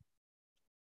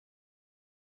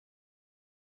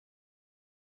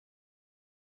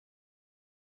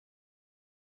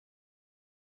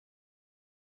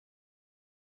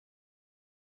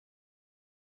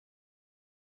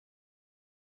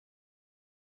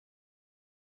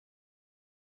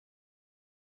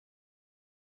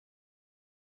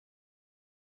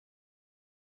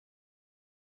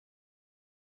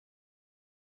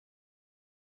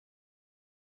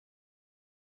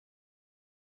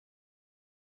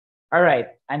 All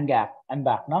right, I'm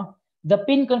back, no? The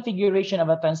pin configuration of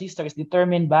a transistor is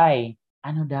determined by,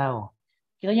 ano daw?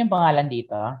 Kita yung pangalan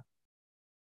dito?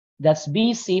 That's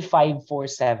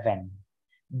BC547,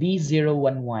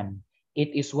 B011.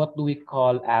 It is what do we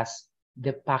call as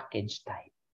the package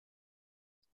type.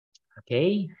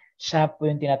 Okay? Siya po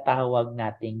yung tinatawag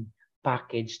nating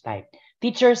package type.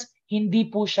 Teachers, hindi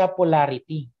po siya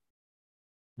polarity.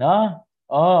 No?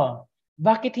 Oh,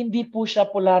 bakit hindi po siya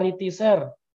polarity, sir?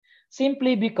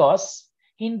 Simply because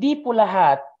hindi po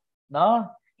lahat, no?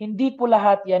 Hindi po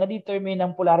lahat yan na-determine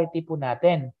ng polarity po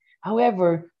natin.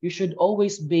 However, you should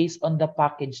always base on the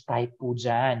package type po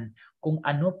dyan. Kung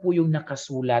ano po yung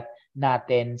nakasulat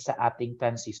natin sa ating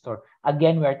transistor.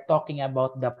 Again, we are talking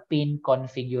about the pin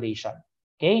configuration.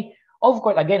 Okay? Of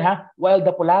course, again while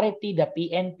the polarity, the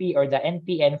PNP or the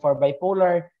NPN for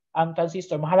bipolar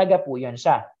transistor, mahalaga po yan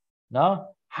siya.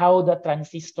 No? How the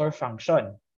transistor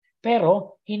function.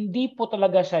 Pero hindi po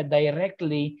talaga siya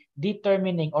directly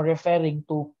determining or referring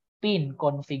to pin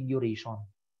configuration.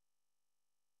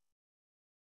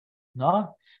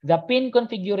 No? The pin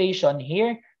configuration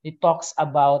here, it talks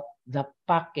about the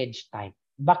package type.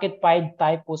 Bakit 5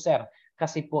 type po, sir?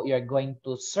 Kasi po you're going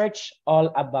to search all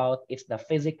about is the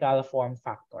physical form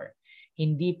factor.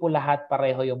 Hindi po lahat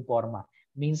pareho yung forma.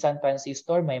 Minsan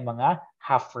transistor may mga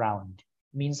half round.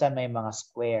 Minsan may mga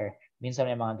square. Minsan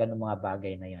may mga ganung mga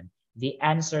bagay na yan. The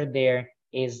answer there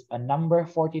is a number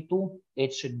 42.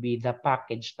 It should be the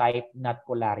package type, not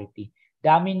polarity.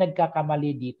 Dami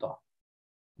nagkakamali dito.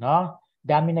 No?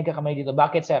 Dami nagkakamali dito.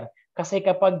 Bakit, sir? Kasi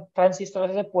kapag transistor,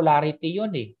 polarity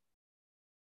yun eh.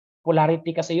 Polarity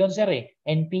kasi yun, sir eh.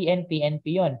 NPN,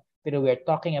 PNP yun. Pero we're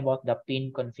talking about the pin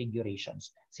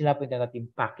configurations. Sila po yung natin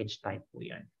package type po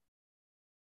yun.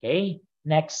 Okay?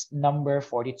 Next, number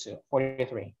 43.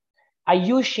 A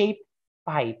U-shaped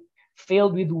pipe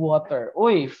filled with water.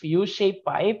 Uy, U-shaped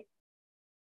pipe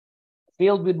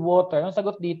filled with water. Anong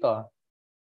sagot dito?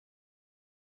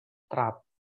 Trap.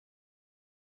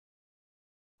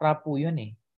 Trap po yun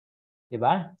eh.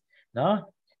 Diba?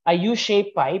 No? A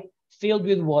U-shaped pipe filled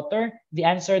with water, the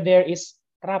answer there is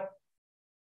trap.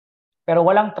 Pero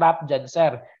walang trap dyan,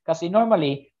 sir. Kasi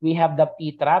normally, we have the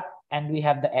P-trap and we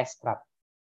have the S-trap.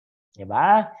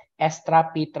 Diba?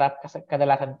 S-trap, P-trap,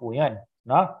 kadalasan po yun.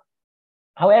 No?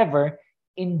 However,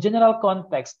 in general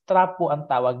context, trap po ang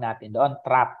tawag natin doon,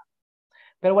 trap.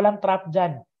 Pero walang trap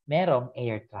dyan. Merong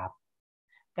air trap.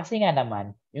 Kasi nga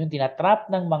naman, yung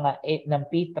tinatrap ng mga ng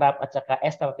P-trap at saka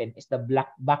S-trap is the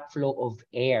backflow of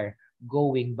air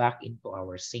going back into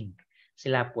our sink.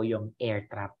 Sila po yung air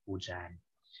trap po dyan.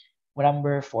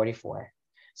 Number 44.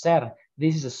 Sir,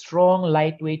 this is a strong,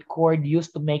 lightweight cord used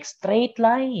to make straight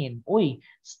line. Uy,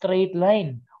 straight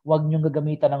line. Huwag nyo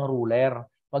gagamitan ng ruler.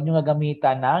 Huwag nyo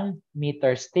gagamitan ng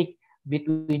meter stick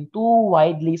between two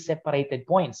widely separated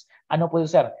points. Ano po yun,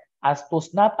 sir? As to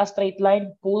snap a straight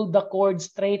line, pull the cord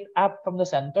straight up from the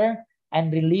center and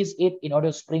release it in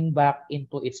order to spring back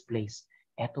into its place.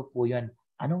 Ito po yun.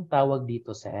 Anong tawag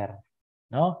dito, sir?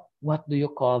 No? What do you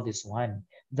call this one?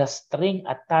 The string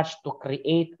attached to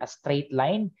create a straight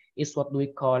line is what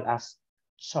we call as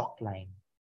chalk line.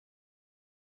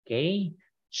 Okay?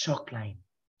 Chalk line.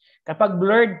 Kapag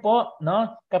blurred po,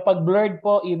 no? Kapag blurred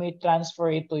po, you may transfer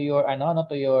it to your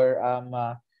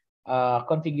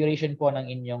configuration po ng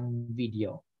inyong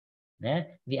video.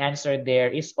 The answer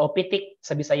there is pitik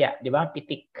sa Bisaya, di ba?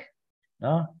 Pitik.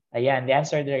 No? Ayan, the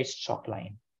answer there is chalk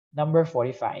line. Number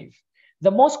 45.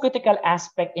 The most critical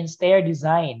aspect in stair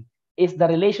design is the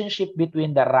relationship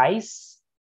between the rise,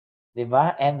 di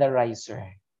ba, and the riser.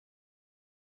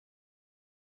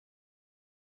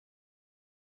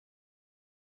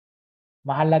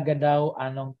 Mahalaga daw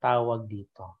anong tawag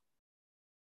dito.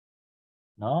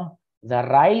 No? The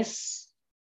rise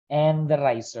and the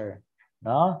riser.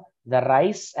 No? The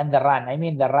rise and the run. I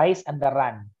mean, the rise and the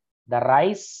run. The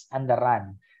rise and the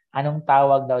run. Anong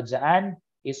tawag daw dyan?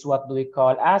 Is what do we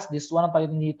call as? This one ang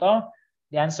tawag dito.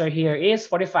 The answer here is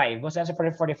 45. What's the answer for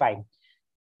 45?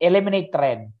 Eliminate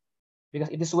tread.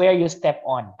 Because it is where you step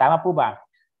on. Tama po ba?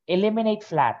 Eliminate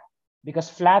flat. Because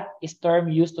flat is term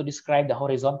used to describe the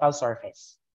horizontal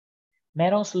surface.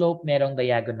 Merong slope, merong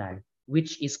diagonal.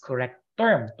 Which is correct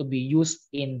term to be used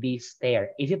in this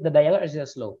stair? Is it the diagonal or is it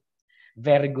the slope?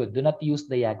 Very good. Do not use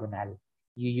diagonal.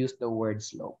 You use the word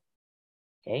slope.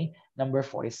 Okay. Number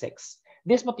 46.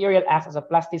 This material acts as a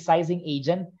plasticizing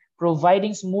agent,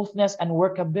 providing smoothness and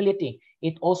workability.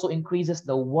 It also increases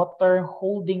the water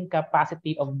holding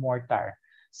capacity of mortar.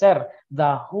 Sir,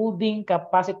 the holding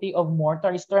capacity of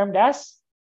mortar is termed as?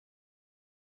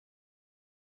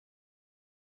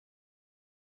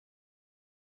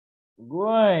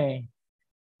 Goy.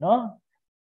 No?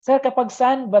 Sir, kapag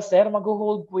sand ba, sir,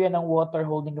 mag-hold po yan ng water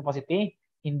holding capacity?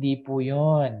 Hindi po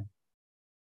yun.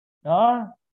 No?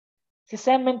 Si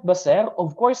cement ba, sir?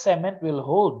 Of course, cement will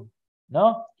hold.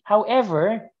 No?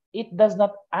 However, it does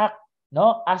not act,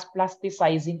 no, as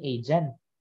plasticizing agent.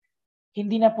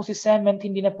 Hindi na po si cement,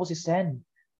 hindi na po si sand.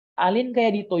 Alin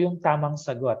kaya dito yung tamang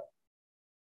sagot?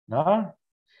 No?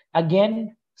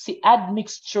 Again, si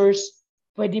admixtures,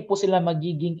 pwede po sila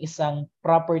magiging isang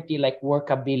property like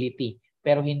workability,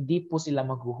 pero hindi po sila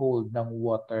mag-hold ng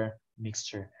water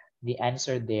mixture. The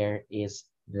answer there is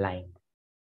lime.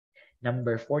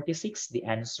 Number 46, the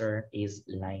answer is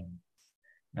lime.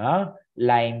 No?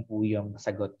 Lime po yung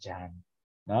sagot dyan.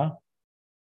 No?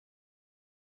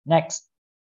 Next.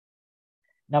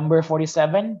 Number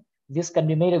 47, this can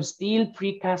be made of steel,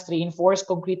 precast reinforced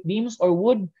concrete beams or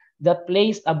wood that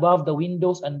placed above the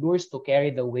windows and doors to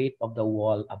carry the weight of the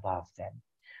wall above them.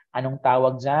 Anong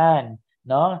tawag dyan?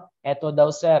 No? Ito daw,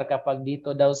 sir. Kapag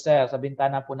dito daw, sir, sa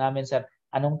bintana po namin, sir,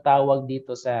 anong tawag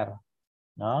dito, sir?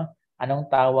 No?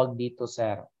 Anong tawag dito,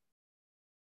 sir?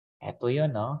 Ito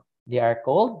yun, no? They are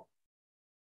called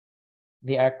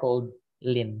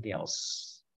lentils.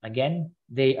 Again,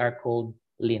 they are called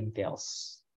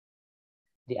lentils.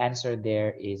 The answer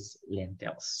there is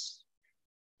lentils.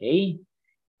 Okay?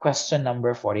 Question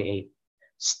number 48.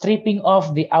 Stripping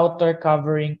off the outer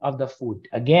covering of the food.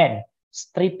 Again,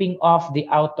 stripping off the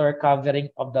outer covering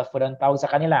of the food. Ang tawag sa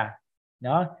kanila,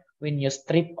 no? When you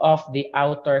strip off the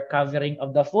outer covering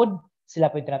of the food,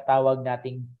 sila po yung tinatawag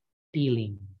nating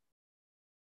peeling.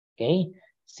 Okay?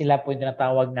 Sila po yung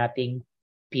tinatawag nating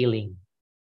peeling.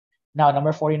 Now,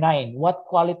 number 49. What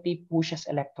quality pushes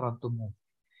electron to move?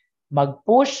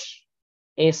 Mag-push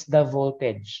is the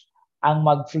voltage. Ang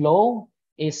mag-flow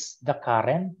is the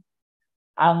current.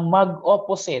 Ang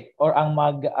mag-opposite or ang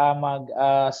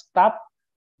mag-stop,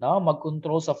 no,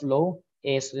 mag-control sa flow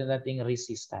is yung nating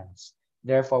resistance.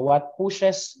 Therefore, what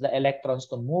pushes the electrons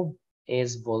to move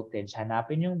is voltage.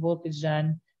 Hanapin yung voltage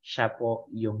dyan, siya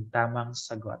po yung tamang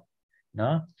sagot.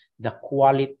 No? The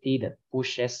quality that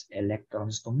pushes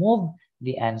electrons to move,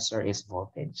 the answer is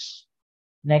voltage.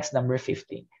 Next, number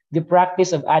 15. The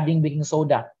practice of adding baking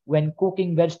soda when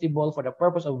cooking vegetable for the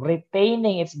purpose of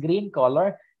retaining its green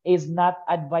color is not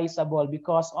advisable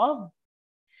because of...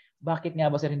 Bakit nga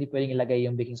ba, sir, hindi pwedeng ilagay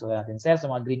yung baking soda natin, sir, sa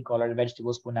mga green colored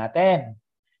vegetables po natin?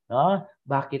 No?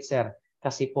 Bakit, sir?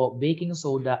 Kasi po, baking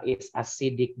soda is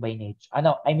acidic by nature.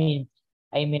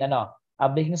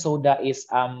 Baking soda is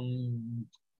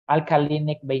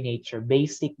alkalinic by nature,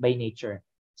 basic by nature.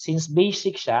 Since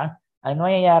basic siya, ang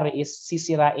nangyayari is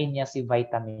sisirain niya si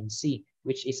vitamin C,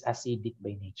 which is acidic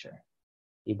by nature.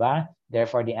 Diba?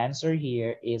 Therefore, the answer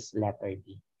here is letter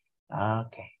D.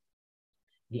 Okay.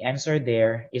 The answer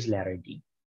there is letter D.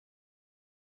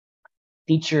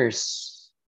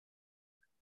 Teachers,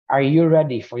 are you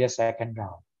ready for your second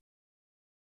round?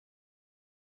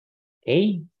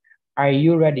 Okay? Are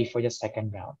you ready for the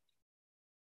second round?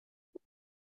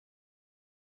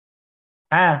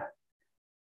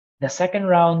 The second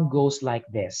round goes like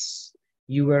this.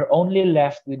 You were only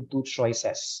left with two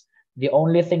choices. The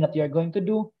only thing that you're going to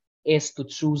do is to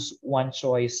choose one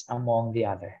choice among the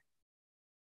other.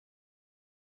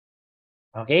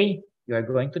 Okay? You're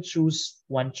going to choose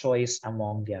one choice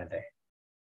among the other.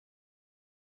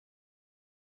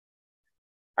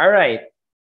 All right.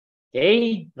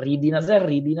 Okay? Ready na, sir.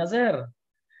 Ready na, sir.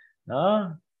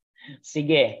 No?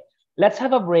 Sige. Let's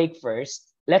have a break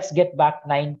first. Let's get back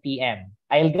 9 p.m.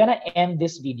 I'm gonna end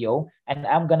this video and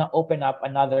I'm gonna open up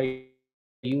another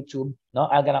YouTube. No,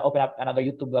 I'm gonna open up another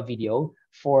YouTube video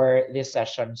for this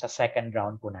session sa second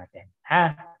round po natin.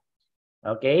 Ha?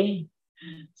 Okay?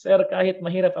 Sir, kahit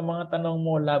mahirap ang mga tanong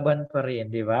mo, laban pa rin,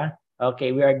 di ba?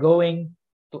 Okay, we are going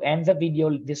to end the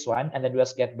video, this one, and then we'll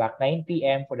get back 9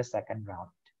 p.m. for the second round.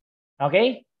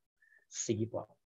 Okay? Sige po.